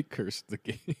Soldier, I cursed the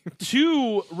game.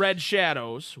 2 red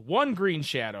shadows, 1 green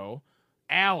shadow,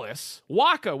 Alice,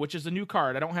 Waka, which is a new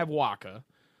card. I don't have Waka.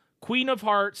 Queen of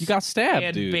Hearts. You got stabbed,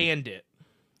 and dude. Bandit.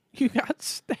 You got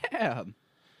stabbed.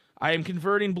 I am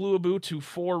converting Blue Boo to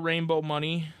 4 rainbow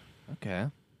money. Okay.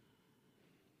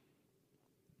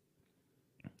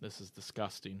 This is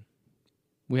disgusting.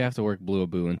 We have to work Blue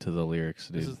Boo into the lyrics,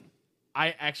 dude. This is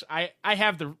I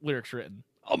have the lyrics written.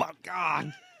 Oh my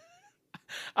god.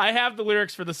 I have the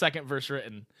lyrics for the second verse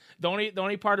written. The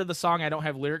only part of the song I don't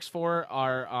have lyrics for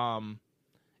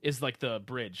is like the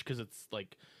bridge, because it's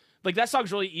like that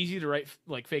song's really easy to write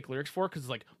like fake lyrics for, because it's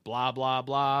like blah blah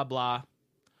blah blah,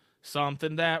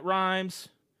 something that rhymes,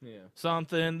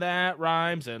 something that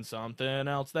rhymes, and something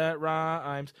else that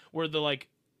rhymes. Where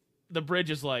the bridge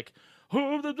is like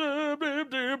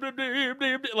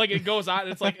it goes on.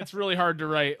 It's like it's really hard to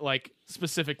write like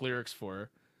specific lyrics for.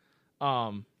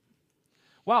 Wow,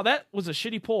 that was a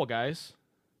shitty pull, guys.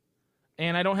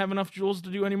 And I don't have enough jewels to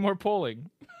do any more pulling.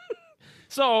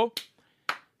 So,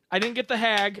 I didn't get the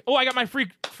hag. Oh, I got my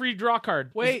free draw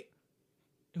card. Wait.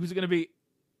 Who's it going to be?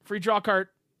 Free draw card.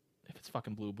 If it's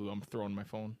fucking Blue Boo, I'm throwing my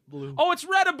phone. Blue. Oh, it's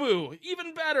Redaboo.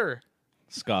 Even better.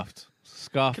 Scuffed.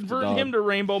 Converting dog. him to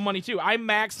rainbow money, too. I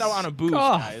maxed out on a booze,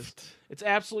 guys. It's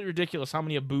absolutely ridiculous how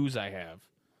many boos I have.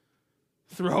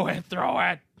 Throw it.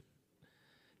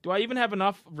 Do I even have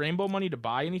enough rainbow money to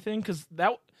buy anything? Because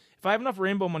if I have enough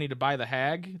rainbow money to buy the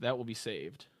hag, that will be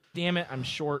saved. Damn it, I'm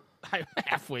short. I'm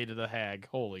halfway to the hag.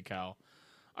 Holy cow.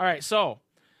 All right, so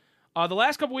The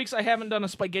last couple weeks, I haven't done a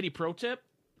spaghetti pro tip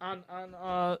on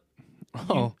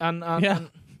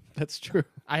That's true.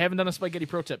 I haven't done a spaghetti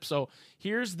pro tip. So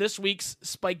here's this week's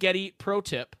spaghetti pro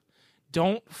tip.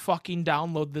 Don't fucking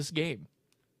download this game.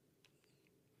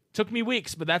 Took me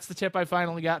weeks, but that's the tip I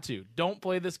finally got to. Don't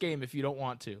play this game if you don't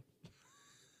want to.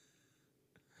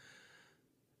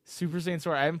 Super Saiyan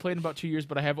Sora. I haven't played in about 2 years,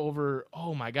 but I have over...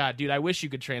 Oh, my God. Dude, I wish you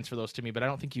could transfer those to me, but I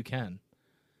don't think you can.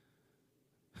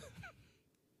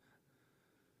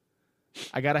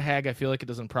 I got a hag. I feel like it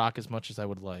doesn't proc as much as I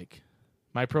would like.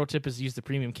 My pro tip is use the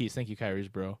premium keys. Thank you, Kyrie's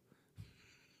bro.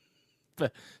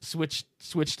 Switch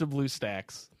to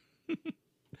BlueStacks.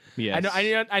 Yes.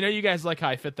 I know you guys like how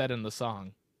I fit that in the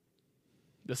song.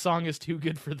 The song is too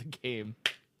good for the game.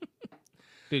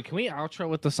 Dude, can we outro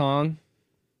with the song?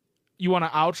 You want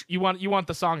to you want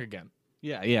the song again?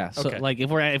 Yeah. So Okay. like if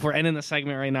we're ending the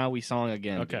segment right now, we song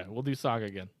again. Okay, we'll do song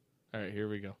again. All right, here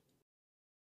we go.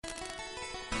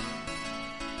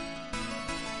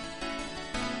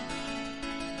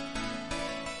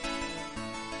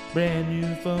 Brand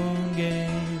new phone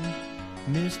game,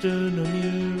 Mr.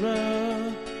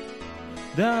 Nomura.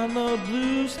 Download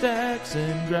BlueStacks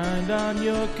and grind on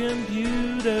your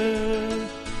computer.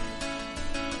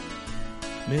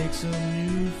 Make some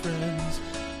new friends.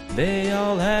 They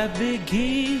all have big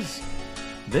keys.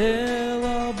 They'll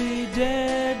all be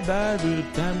dead by the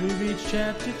time we reach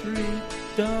chapter 3.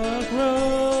 Dark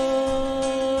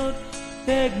road,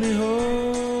 take me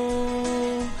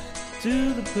home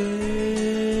to the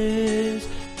place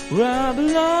where I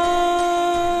belong.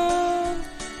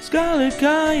 Scarlet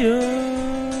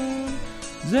Coyote,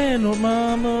 Xeno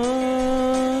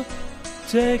Mama,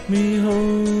 take me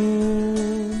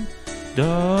home.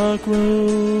 Dark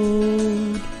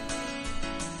road.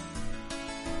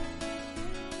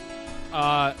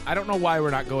 I don't know why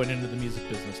we're not going into the music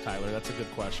business, Tyler. That's a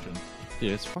good question.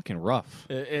 Dude, it's fucking rough.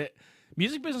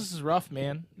 Music business is rough,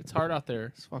 man. It's hard out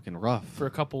there. It's fucking rough. For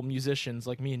a couple musicians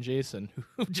like me and Jason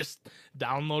who just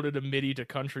downloaded a MIDI to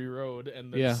Country Road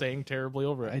and then sang terribly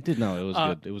over it. I did know. It was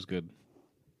good. It was good.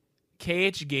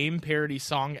 KH game parody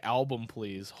song album,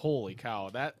 please. Holy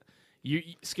cow.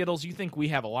 Skittles, you think we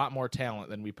have a lot more talent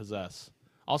than we possess.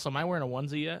 Also, am I wearing a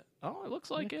onesie yet? Oh, it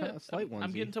looks like it. A slight onesie.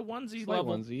 I'm getting to onesie Slight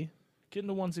level. onesie. Getting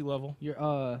to onesie level.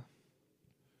 You're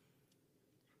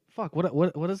fuck.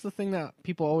 What is the thing that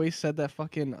people always said that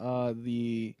fucking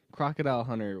the crocodile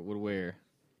hunter would wear?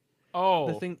 Oh,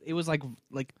 the thing. It was like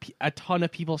a ton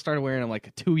of people started wearing them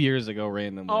like 2 years ago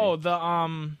randomly. Oh, the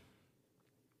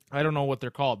I don't know what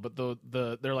they're called, but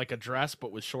they're like a dress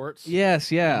but with shorts. Yes,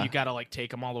 yeah. And you gotta like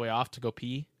take them all the way off to go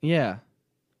pee. Yeah.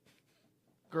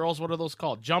 Girls, what are those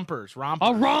called? Jumpers, rompers.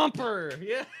 A romper.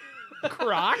 Yeah.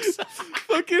 Crocs.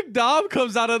 Fucking Dom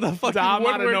comes out of the fucking Dom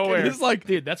out of nowhere. It's like,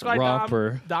 dude, that's why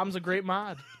romper. Dom's a great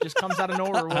mod. Just comes out of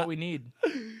nowhere what we need.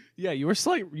 Yeah, you were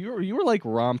like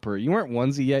romper. You weren't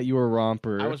onesie yet. You were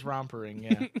romper. I was rompering.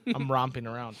 Yeah, I'm romping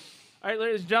around. All right,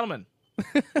 ladies and gentlemen,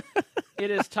 it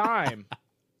is time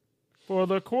for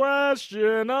the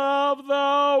question of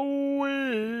the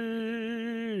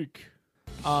week.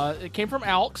 It came from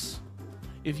Alks.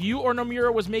 If you or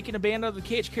Nomura was making a band out of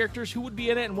the KH characters, who would be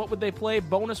in it and what would they play?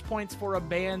 Bonus points for a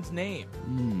band's name.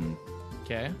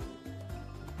 Okay.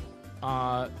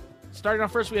 Starting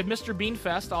off first, we have Mr.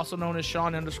 Beanfest, also known as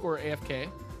Sean_AFK.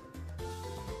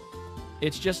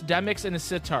 It's just Demix and a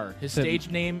sitar. His stage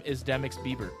name is Demix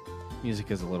Bieber. Music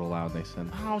is a little loud, they said.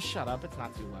 Oh, shut up. It's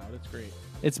not too loud. It's great.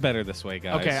 It's better this way,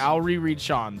 guys. Okay, I'll reread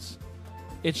Sean's.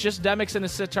 It's just Demix and a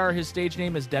sitar. His stage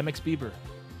name is Demix Bieber.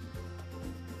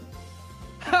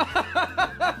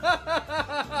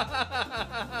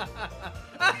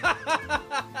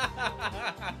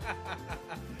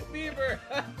 Bieber.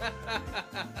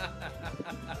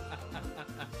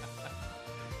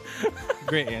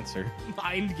 Great answer.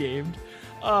 Mind gamed.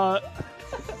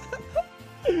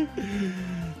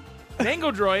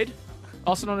 Mango Droid,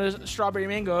 also known as Strawberry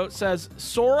Mango, says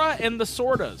Sora and the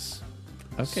Sordas.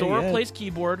 Okay, Sora plays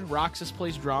keyboard, Roxas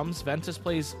plays drums, Ventus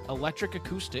plays electric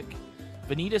acoustic,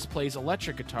 Vanitas plays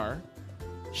electric guitar,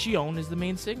 Shion is the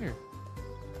main singer.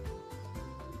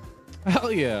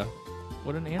 Hell yeah.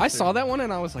 What an answer. I saw that one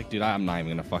and I was like, dude, I'm not even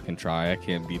gonna fucking try. I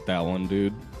can't beat that one,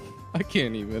 dude. I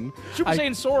can't even. Super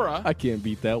Saiyan Sora. I can't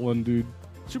beat that one, dude.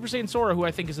 Super Saiyan Sora, who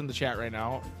I think is in the chat right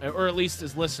now, or at least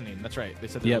is listening. That's right. They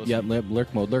said they're listening.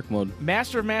 Lurk mode.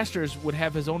 Master of Masters would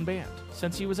have his own band.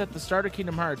 Since he was at the start of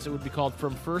Kingdom Hearts, it would be called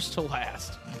From First to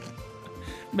Last.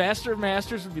 Master of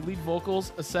Masters would be lead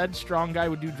vocals. Ased, strong guy,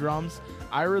 would do drums.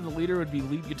 Ira, the leader, would be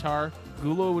lead guitar.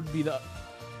 Gulo would be the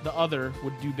the other,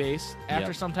 would do bass. After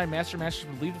Yep. some time, Master Masters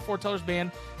would leave the Foretellers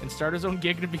band and start his own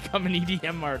gig to become an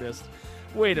EDM artist.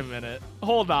 Wait a minute.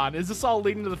 Hold on. Is this all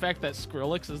leading to the fact that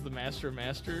Skrillex is the Master of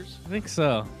Masters? I think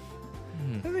so.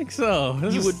 I think so.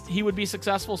 He would be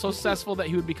successful, so successful that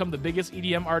he would become the biggest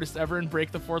EDM artist ever and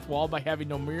break the fourth wall by having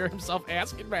Nomura himself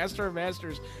asking Master of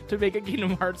Masters to make a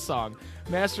Kingdom Hearts song.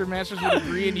 Master of Masters would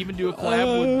agree and even do a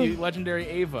collab with the legendary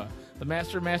Ava. The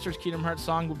Master of Masters Kingdom Hearts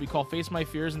song would be called Face My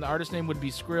Fears, and the artist name would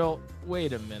be Skrill.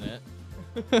 Wait a minute.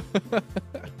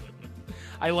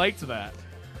 I liked that.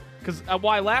 Because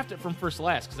I laughed at From First to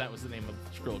Last, because that was the name of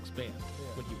Skrillex's band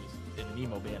when he was in an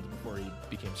emo band before he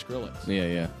became Skrillex.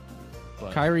 Yeah.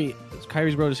 But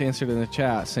Kyrie's bro just answered in the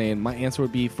chat saying, my answer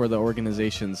would be for the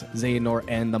organizations Xehanort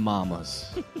and the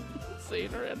Mamas.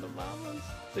 Xehanort and the Mamas.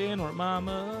 Xehanort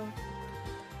Mama.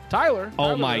 Tyler. Oh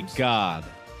Tyler my Limbs. God.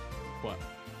 What?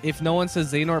 If no one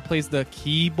says Xehanort plays the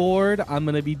keyboard, I'm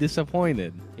going to be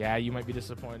disappointed. Yeah, you might be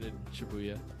disappointed,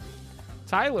 Shibuya.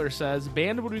 Tyler says,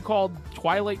 band would be called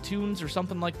Twilight Tunes or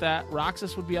something like that.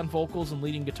 Roxas would be on vocals and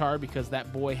leading guitar because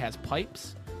that boy has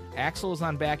pipes. Axel is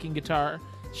on backing guitar.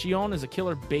 Shion is a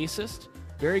killer bassist,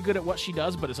 very good at what she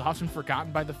does, but is often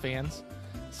forgotten by the fans.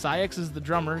 Syx is the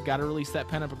drummer, gotta release that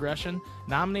pent-up aggression.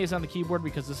 Namine is on the keyboard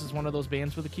because this is one of those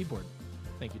bands with a keyboard.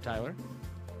 Thank you, Tyler.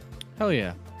 Hell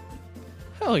yeah.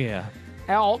 Hell yeah.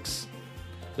 Alks,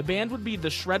 the band would be the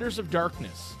Shredders of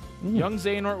Darkness. Young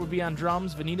Xehanort would be on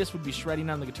drums. Vanitas would be shredding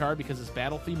on the guitar because his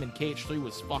battle theme in KH3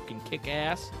 was fucking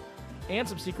kick-ass. And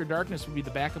some Secret Darkness would be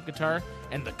the backup guitar.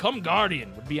 And the Come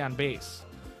Guardian would be on bass.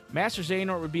 Master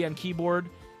Xehanort would be on keyboard.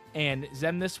 And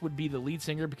Xemnas would be the lead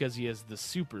singer because he has the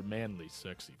super manly,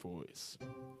 sexy voice.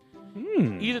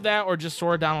 Either that or just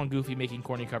Sora, Donald, and Goofy making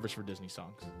corny covers for Disney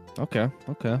songs. Okay.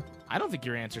 I don't think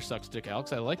your answer sucks, Dick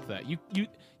Alex. I like that. You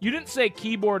didn't say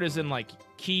keyboard as in like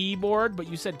keyboard, but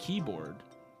you said keyboard.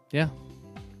 Yeah.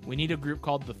 We need a group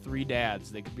called the Three Dads.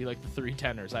 They could be like the Three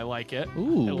Tenors. I like it.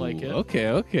 Ooh, I like it.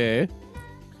 Okay.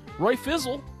 Roy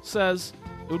Fizzle says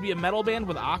it would be a metal band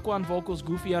with Aqua on vocals,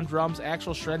 Goofy on drums,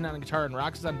 Axel shredding on guitar, and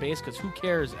Roxas on bass, because who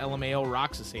cares, LMAO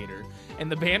Roxas hater.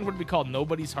 And the band would be called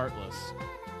Nobody's Heartless.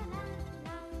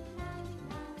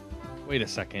 Wait a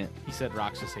second. He said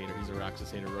Roxas hater. He's a Roxas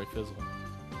hater, Roy Fizzle.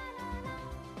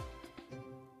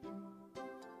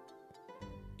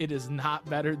 It is not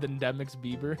better than Demix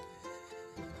Bieber.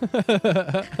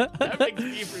 Demix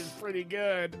Bieber is pretty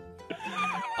good.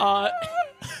 I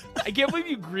can't believe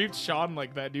you grieved Sean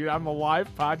like that, dude. I'm a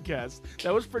live podcast.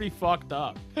 That was pretty fucked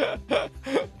up.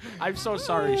 I'm so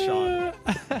sorry, Sean.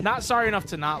 Not sorry enough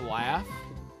to not laugh.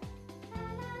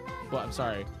 But I'm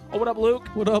sorry. Oh, what up, Luke?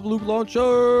 What up, Luke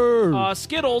Launcher?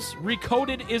 Skittles,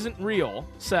 Recoded Isn't Real,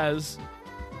 says...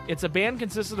 It's a band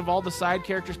consisted of all the side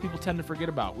characters people tend to forget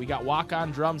about. We got Waka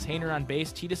on drums, Hainer on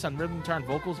bass, Titus on rhythm guitar and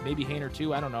vocals, maybe Hainer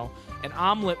too, I don't know. And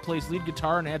Omelet plays lead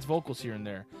guitar and adds vocals here and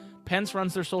there. Pence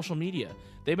runs their social media.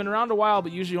 They've been around a while,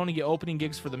 but usually only get opening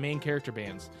gigs for the main character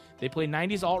bands. They play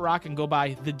 90s alt-rock and go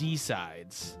by the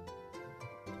D-Sides.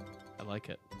 I like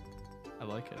it.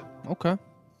 Okay.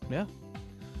 Yeah.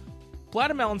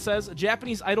 Platamelon says, a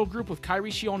Japanese idol group with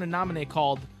Kairi, Shion, and Namine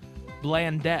called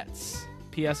Blandettes.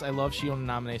 P.S. I love Shion and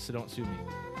Namine, so don't sue me.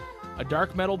 A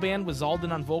dark metal band with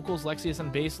Zaldin on vocals, Lexius on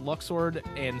bass, Luxord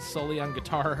and Sully on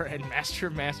guitar, and Master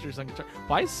of Masters on guitar.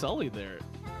 Why is Sully there?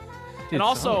 Dude, and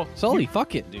also... Sully,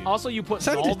 fuck it, dude. Also, you put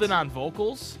Send it. Zaldin on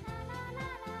vocals.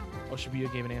 Oh,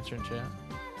 Shibuya gave an answer in chat.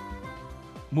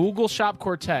 Moogle Shop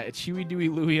Quartet. It's Huey, Dewey,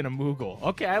 Louie, and a Moogle.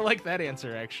 Okay, I like that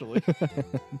answer, actually.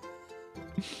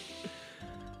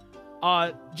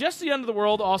 Just the End of the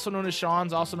World, also known as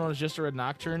Sean's, also known as Just a Red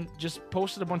Nocturne, just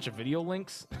posted a bunch of video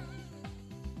links.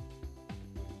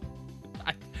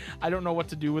 I don't know what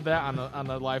to do with that on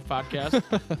a live podcast,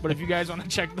 but if you guys want to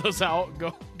check those out,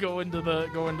 go into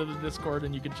the Discord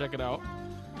and you can check it out.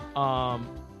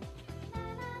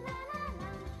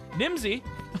 Nimsy,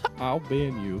 I'll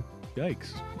ban you.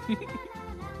 Yikes.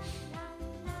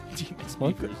 Demons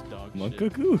Monka- Beavers, dog shit.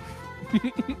 Monka goof.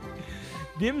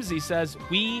 Dimsy says,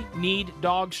 we need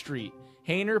Dog Street.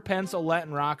 Hainer, Pence, Olette,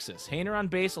 and Roxas. Hainer on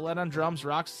bass, Olette on drums,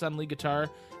 Roxas on lead guitar.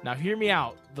 Now hear me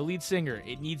out. The lead singer,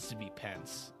 it needs to be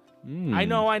Pence. I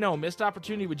know. Missed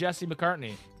opportunity with Jesse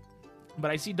McCartney.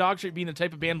 But I see Dog Street being the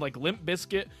type of band like Limp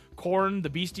Bizkit, Korn, the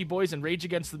Beastie Boys, and Rage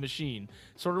Against the Machine.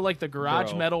 Sort of like the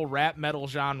garage metal, rap metal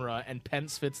genre, and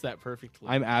Pence fits that perfectly.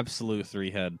 I'm absolute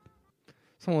three-head.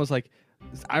 Someone was like,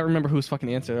 I remember whose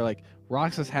fucking answer. They're like,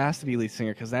 Roxas has to be lead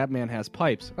singer because that man has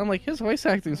pipes. I'm like, his voice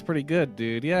acting is pretty good,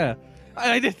 dude. Yeah.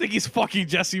 I didn't think he's fucking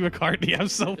Jesse McCartney. I'm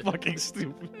so fucking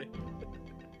stupid.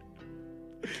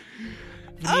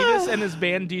 Vanitas and his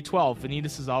band D12.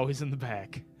 Vanitas is always in the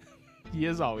back. He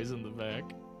is always in the back.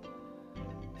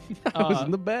 I was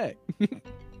in the back.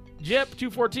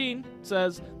 Jip214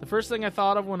 says, the first thing I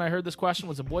thought of when I heard this question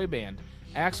was a boy band.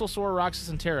 Axel, Sora, Roxas,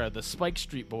 and Tara, the Spike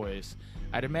Street Boys.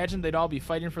 I'd imagine they'd all be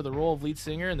fighting for the role of lead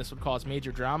singer, and this would cause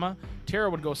major drama. Tara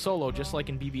would go solo, just like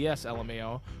in BBS,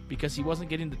 LMAO, because he wasn't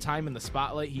getting the time in the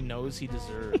spotlight he knows he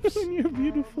deserves. Your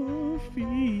beautiful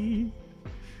feet.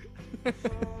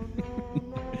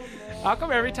 How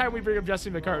come every time we bring up Jesse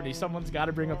McCartney, someone's got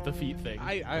to bring up the feet thing?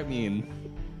 I mean,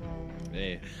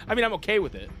 hey. I mean, I'm okay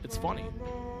with it. It's funny.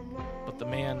 But the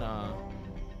man,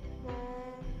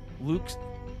 Luke,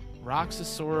 Roxas,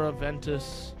 Sora,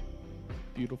 Ventus,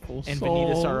 beautiful and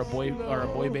souls. Vanitas are a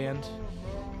boy band.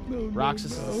 No,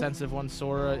 Roxas is the sensitive one,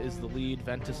 Sora is the lead,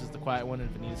 Ventus is the quiet one, and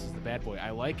Vanitas is the bad boy.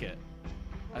 I like it.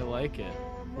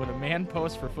 When a man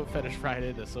posts for Foot Fetish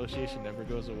Friday, the association never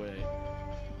goes away.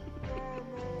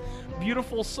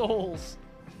 Beautiful souls.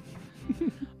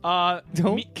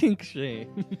 Don't kink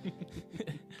shame.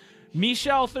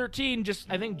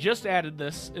 Michelle13 just added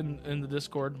this in the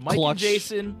Discord. Mike Clutch. and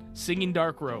Jason singing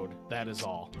Dark Road. That is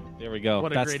all. There we go.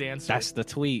 What a great answer. That's the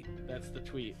tweet. That's the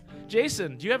tweet.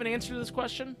 Jason, do you have an answer to this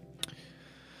question?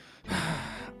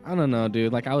 I don't know,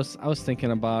 dude. Like I was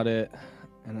thinking about it,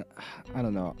 and I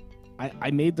don't know.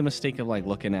 I made the mistake of like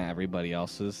looking at everybody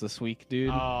else's this week, dude.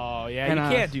 Oh yeah, And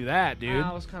you can't do that, dude.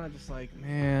 I was kind of just like,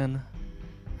 man,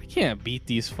 I can't beat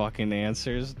these fucking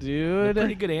answers, dude. They're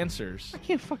pretty good answers. I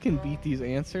can't fucking beat these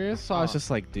answers. So I was just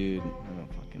like, dude, I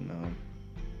don't fucking know.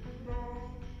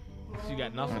 So you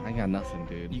got nothing. I got nothing,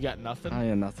 dude. You got nothing? I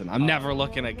got nothing. I'm never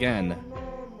looking again.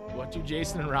 What do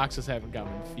Jason and Roxas have in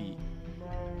common? Feet.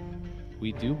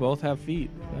 We do both have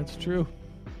feet. That's true.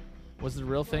 Was it a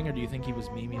real thing, or do you think he was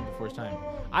memeing before his time?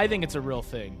 I think it's a real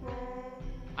thing.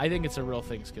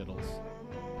 Skittles.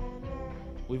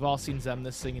 We've all seen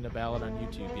Zemnis singing a ballad on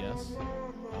YouTube, yes?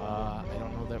 I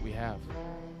don't know that we have.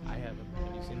 I haven't.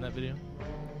 Have you seen that video?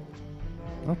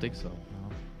 I don't think so.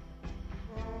 No.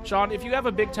 Sean, if you have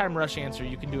a Big Time Rush answer,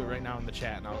 you can do it right now in the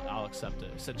chat, and I'll accept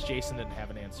it, since Jason didn't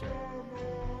have an answer.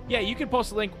 Yeah, you can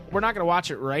post a link. We're not going to watch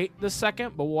it right this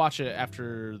second, but we'll watch it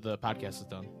after the podcast is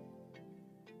done.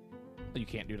 You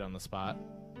can't do it on the spot.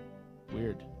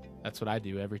 Weird. That's what I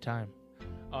do every time.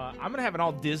 I'm going to have an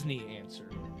all Disney answer.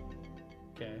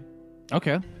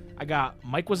 Okay. I got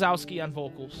Mike Wazowski on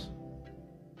vocals.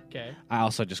 Okay. I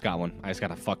also just got one. I just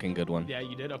got a fucking good one. Yeah,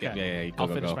 you did? Okay. Yeah. I'll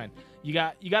finish mine. You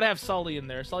got to have Sully in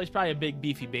there. Sully's probably a big,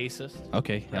 beefy bassist.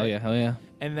 Okay. Hell yeah.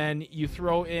 And then you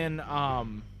throw in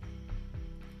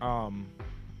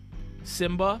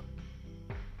Simba.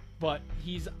 But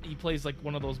he plays like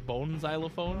one of those bone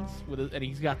xylophones and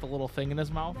he's got the little thing in his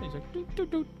mouth. He's like, doo, doo,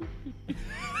 doo, doo.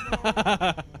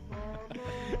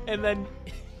 And then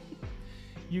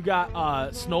you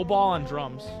got Snowball on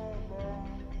drums.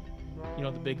 You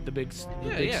know the big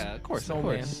of course,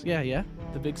 snowman. Yeah.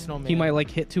 The big snowman. He might like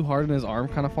hit too hard and his arm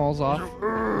kind of falls off,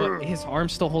 but his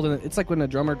arm's still holding it. It's like when a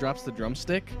drummer drops the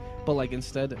drumstick, but like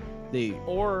instead he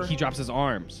drops his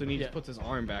arm, so he just puts his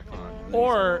arm back on.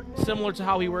 Or similar to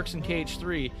how he works in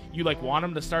KH3, you like want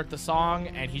him to start the song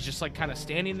and he's just like kind of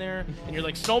standing there and you're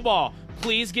like, Snowball,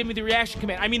 please give me the reaction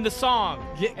command. I mean the song.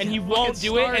 And he won't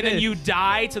do it, and then you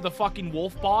die to the fucking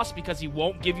wolf boss because he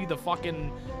won't give you the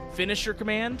fucking finisher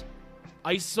command.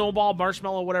 Ice Snowball,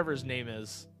 Marshmallow, whatever his name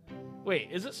is. Wait,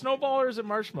 is it Snowball or is it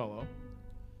Marshmallow?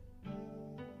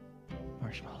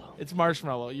 Marshmallow. It's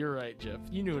Marshmallow. You're right, Jeff.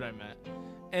 You knew what I meant.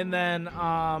 And then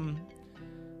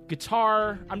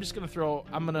guitar, I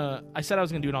said I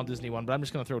was going to do an all Disney one, but I'm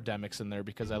just going to throw Demix in there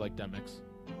because I like Demix.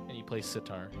 And he plays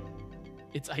sitar.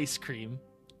 It's Ice Cream.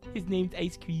 His name's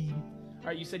Ice Cream. All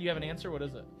right, you said you have an answer? What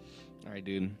is it? All right,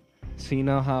 dude. So you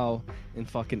know how in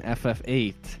fucking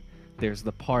FF8 there's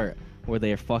the part where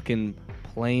they're fucking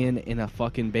playing in a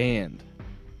fucking band?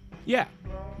 Yeah.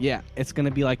 Yeah, it's going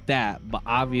to be like that, but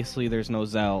obviously there's no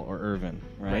Zell or Irvin,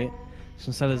 right? So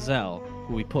instead of Zell,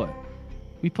 who we put?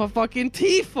 We put fucking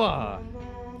Tifa!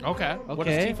 Okay. What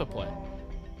does Tifa play?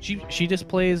 She just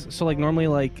plays, so like normally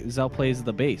like Zell plays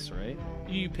the bass, right?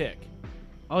 You pick.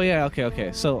 Oh yeah,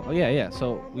 okay. So, yeah.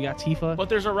 So we got Tifa. But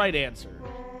there's a right answer.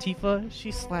 Tifa,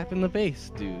 she's slapping the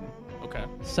bass, dude. Okay.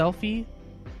 Selfie,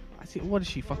 I see. What does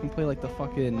she fucking play like the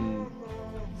fucking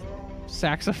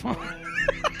saxophone?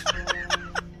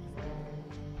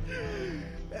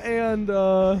 And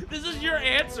this is your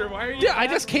answer. Why are you? Yeah, I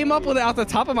just came up with it out the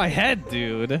top of my head,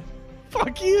 dude.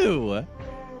 Fuck you.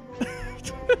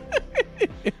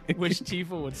 Wish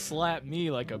Tifa would slap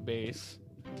me like a bass.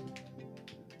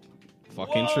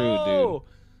 Fucking true, dude.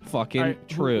 Fucking right,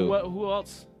 true. Who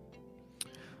else?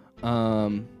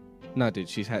 No, dude,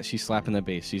 she's slapping the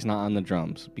bass. She's not on the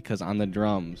drums because on the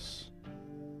drums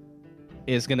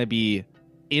is gonna be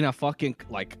in a fucking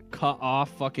like cut off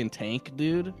fucking tank,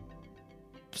 dude.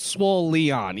 Swole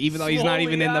Leon, even though he's not Swole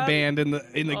even in the Leon? band in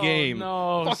the Oh, game.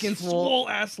 no, fucking swole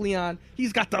ass Leon.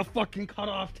 He's got the fucking cut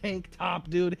off tank top,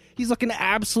 dude. He's looking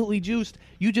absolutely juiced.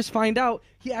 You just find out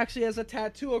he actually has a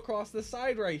tattoo across the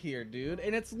side right here, dude,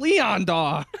 and it's Leon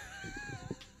Dog.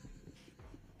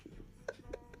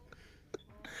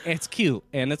 It's cute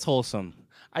and it's wholesome.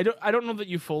 I don't know that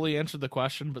you fully answered the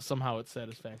question, but somehow it's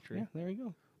satisfactory. Yeah, there you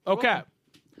go. Okay.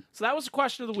 So that was the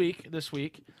question of the week this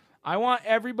week. I want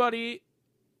everybody.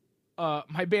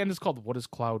 My band is called What Is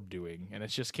Cloud Doing? And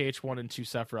it's just KH1 and 2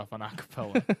 Sephiroth on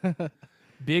acapella.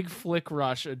 Big Flick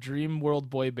Rush, a Dream World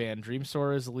boy band. Dream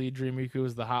Sora is the lead, Dream Riku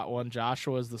is the hot one,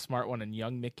 Joshua is the smart one, and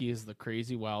Young Mickey is the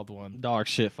crazy wild one. Dog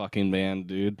shit fucking band,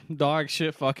 dude. Dog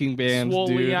shit fucking band, Swole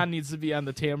dude. Leon needs to be on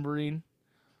the tambourine.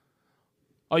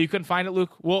 Oh, you couldn't find it,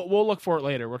 Luke? We'll look for it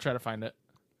later. We'll try to find it.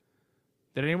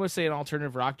 Did anyone say an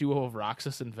alternative rock duo of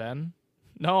Roxas and Ven?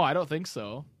 No, I don't think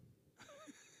so.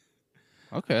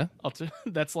 Okay.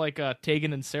 That's like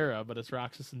Tegan and Sarah, but it's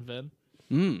Roxas and Ven.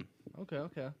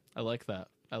 Okay. I like that.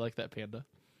 I like that, Panda.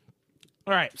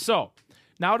 All right, so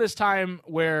now it is time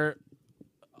where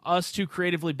us two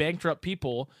creatively bankrupt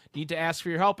people need to ask for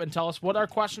your help and tell us what our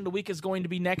question of the week is going to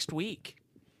be next week.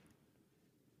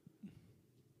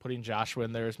 Putting Joshua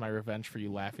in there is my revenge for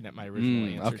you laughing at my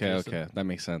original answer. Jason. Okay. That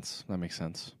makes sense.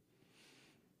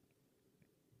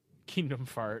 Kingdom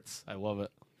Farts. I love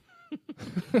it.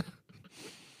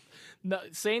 No,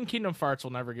 saying Kingdom Farts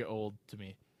will never get old to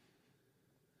me.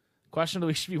 Question of the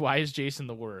week should be, why is Jason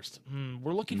the worst?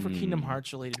 We're looking for Kingdom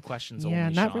Hearts related questions only,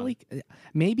 not Sean. really.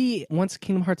 Maybe once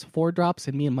Kingdom Hearts 4 drops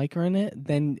and me and Mike are in it,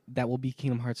 then that will be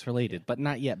Kingdom Hearts related, but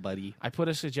not yet, buddy. I put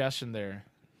a suggestion there.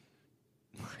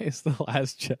 Why is The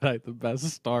Last Jedi the best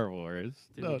Star Wars?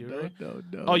 Did we do it? No.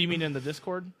 Oh, you mean in the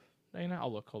Discord, Dana?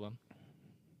 I'll look. Hold on.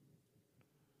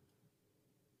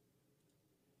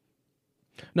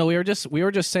 No, we were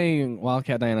just saying,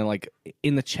 Wildcat Diana, like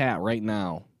in the chat right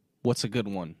now, what's a good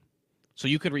one? So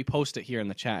you could repost it here in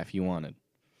the chat if you wanted.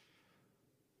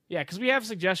 Yeah, because we have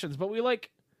suggestions, but we like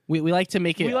We like to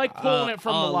make it. We like pulling it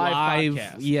from the live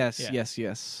podcast. Yes.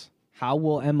 Yeah. How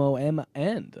will MOM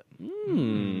end?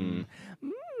 Can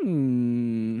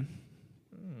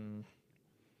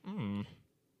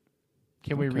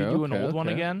we redo an old one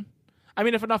again? I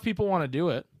mean, if enough people want to do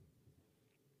it.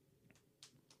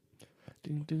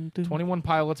 21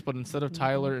 Pilots, but instead of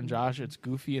Tyler and Josh, it's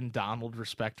Goofy and Donald,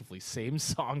 respectively. Same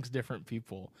songs, different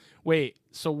people. Wait,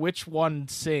 so which one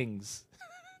sings?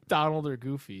 Donald or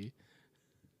Goofy?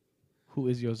 Who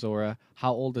is Yozora?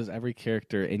 How old is every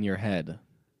character in your head?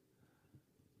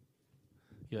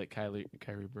 You like Kyrie's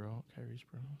bros?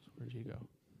 Where'd you go?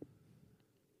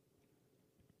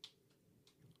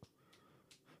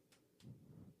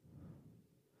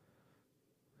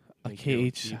 A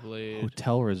KH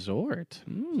Hotel Resort.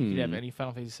 You could have any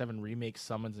Final Fantasy VII remake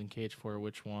summons in KH4.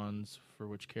 Which ones for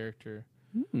which character?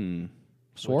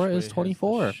 Sora is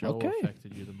 24. Has the show Okay.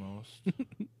 affected you the most?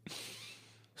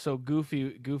 So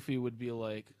Goofy would be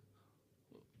like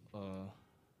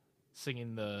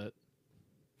singing the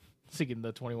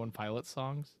 21 Pilots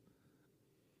songs.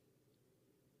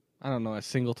 I don't know a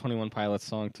single 21 Pilots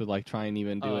song to like try and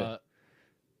even do it.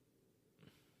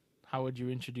 How would you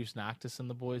introduce Noctis and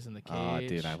the boys in the cage? Oh,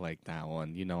 dude, I like that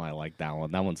one. You know I like that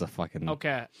one. That one's a fucking...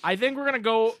 Okay, I think we're going to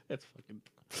go... That's fucking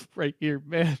right here,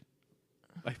 man.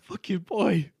 My fucking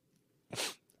boy.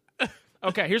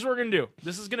 Okay, here's what we're going to do.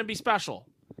 This is going to be special.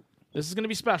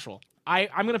 I'm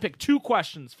going to pick 2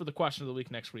 questions for the question of the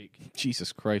week next week.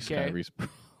 Jesus Christ, Okay. Kyrie's.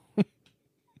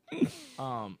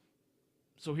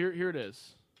 So here it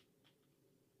is.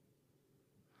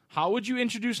 How would you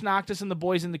introduce Noctis and the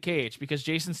boys in the cage? Because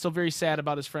Jason's still very sad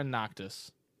about his friend Noctis.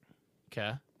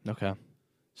 Okay.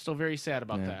 Still very sad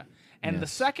about that. And the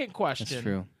second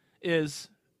question is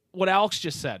what Alex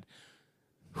just said.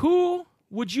 Who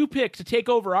would you pick to take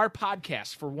over our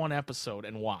podcast for one episode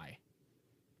and why?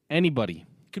 Anybody.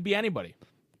 Could be anybody.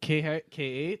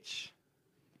 KH?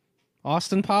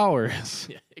 Austin Powers.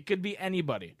 Yeah, it could be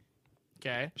anybody.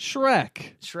 Okay.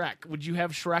 Shrek. Would you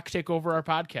have Shrek take over our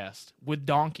podcast with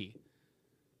Donkey?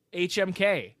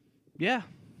 HMK. Yeah.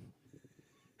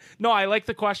 No, I like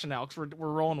the question, Alex. We're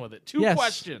rolling with it. 2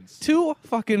 questions. 2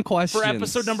 fucking questions. For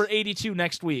episode number 82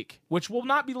 next week, which will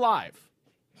not be live.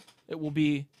 It will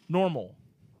be normal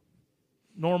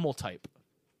type.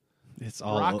 It's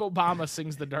all Barack Obama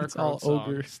sings the Dark Road song.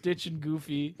 ogre. Stitch and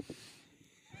Goofy.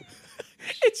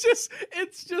 It's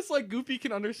just like Goofy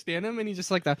can understand him, and he's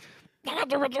just like that.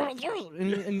 And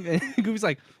Goofy's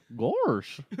like,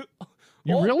 "Gosh,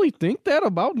 you really think that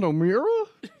about Nomura?"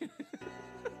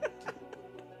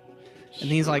 And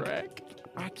he's like,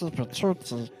 I keep a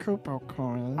Tootsie Koopo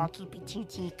coin. I keep a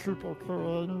Tootsie Koopo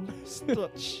coin.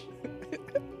 Stitch.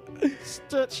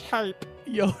 Stitch hype.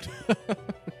 Yoda.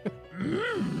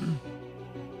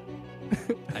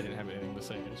 I didn't have anything to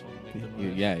say. I just wanted to make the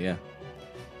noise. Yeah.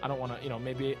 I don't want to,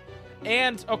 maybe.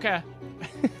 And okay,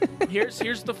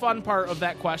 here's the fun part of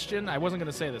that question. I wasn't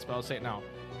gonna say this, but I'll say it now.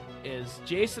 Is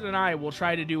Jason and I will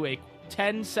try to do a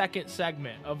 10-second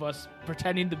segment of us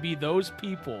pretending to be those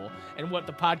people and what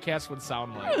the podcast would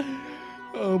sound like.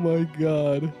 Oh my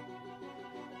god.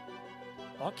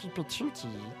 I keep a Tootsie.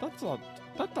 That's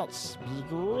not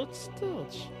Spiegel. It's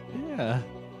Stitch. Yeah.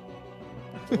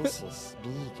 This is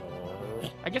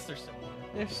Spiegel. I guess they're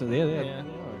similar. They are.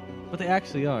 But they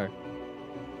actually are.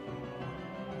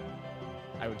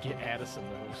 I would get Addison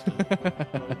to host it.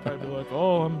 I'd probably be like,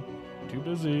 oh, I'm too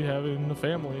busy having a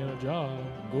family and a job.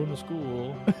 I'm going to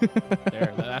school.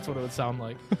 There, that's what it would sound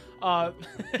like.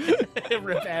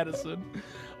 Rip Addison.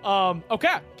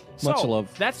 Okay. So, Much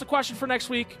love. That's the question for next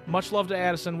week. Much love to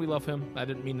Addison. We love him. I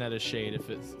didn't mean that as shade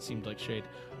if it seemed like shade.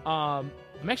 I'm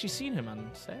actually seeing him on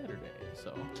Saturday.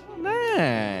 So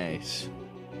Nice.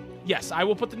 yes, I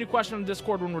will put the new question on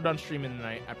Discord when we're done streaming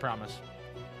tonight. I promise.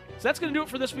 So that's going to do it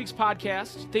for this week's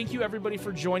podcast. Thank you, everybody,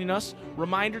 for joining us.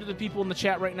 Reminder to the people in the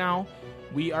chat right now,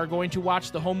 we are going to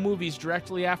watch the home movies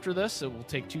directly after this. It will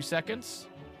take 2 seconds.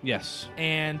 Yes.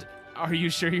 And are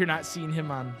you sure you're not seeing him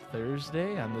on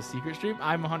Thursday on the secret stream?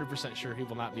 I'm 100% sure he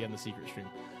will not be on the secret stream.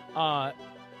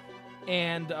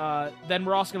 And then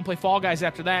we're also going to play Fall Guys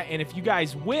after that. And if you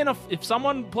guys win, if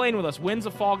someone playing with us wins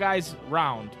a Fall Guys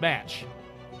round match,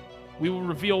 we will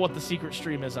reveal what the secret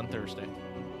stream is on Thursday.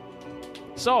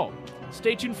 So,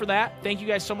 stay tuned for that. Thank you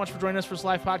guys so much for joining us for this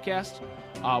live podcast.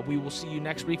 We will see you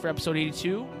next week for episode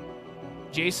 82.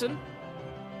 Jason,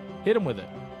 hit him with it.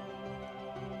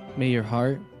 May your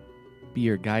heart be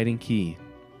your guiding key.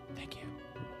 Thank you.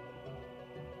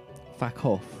 Fuck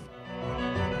off.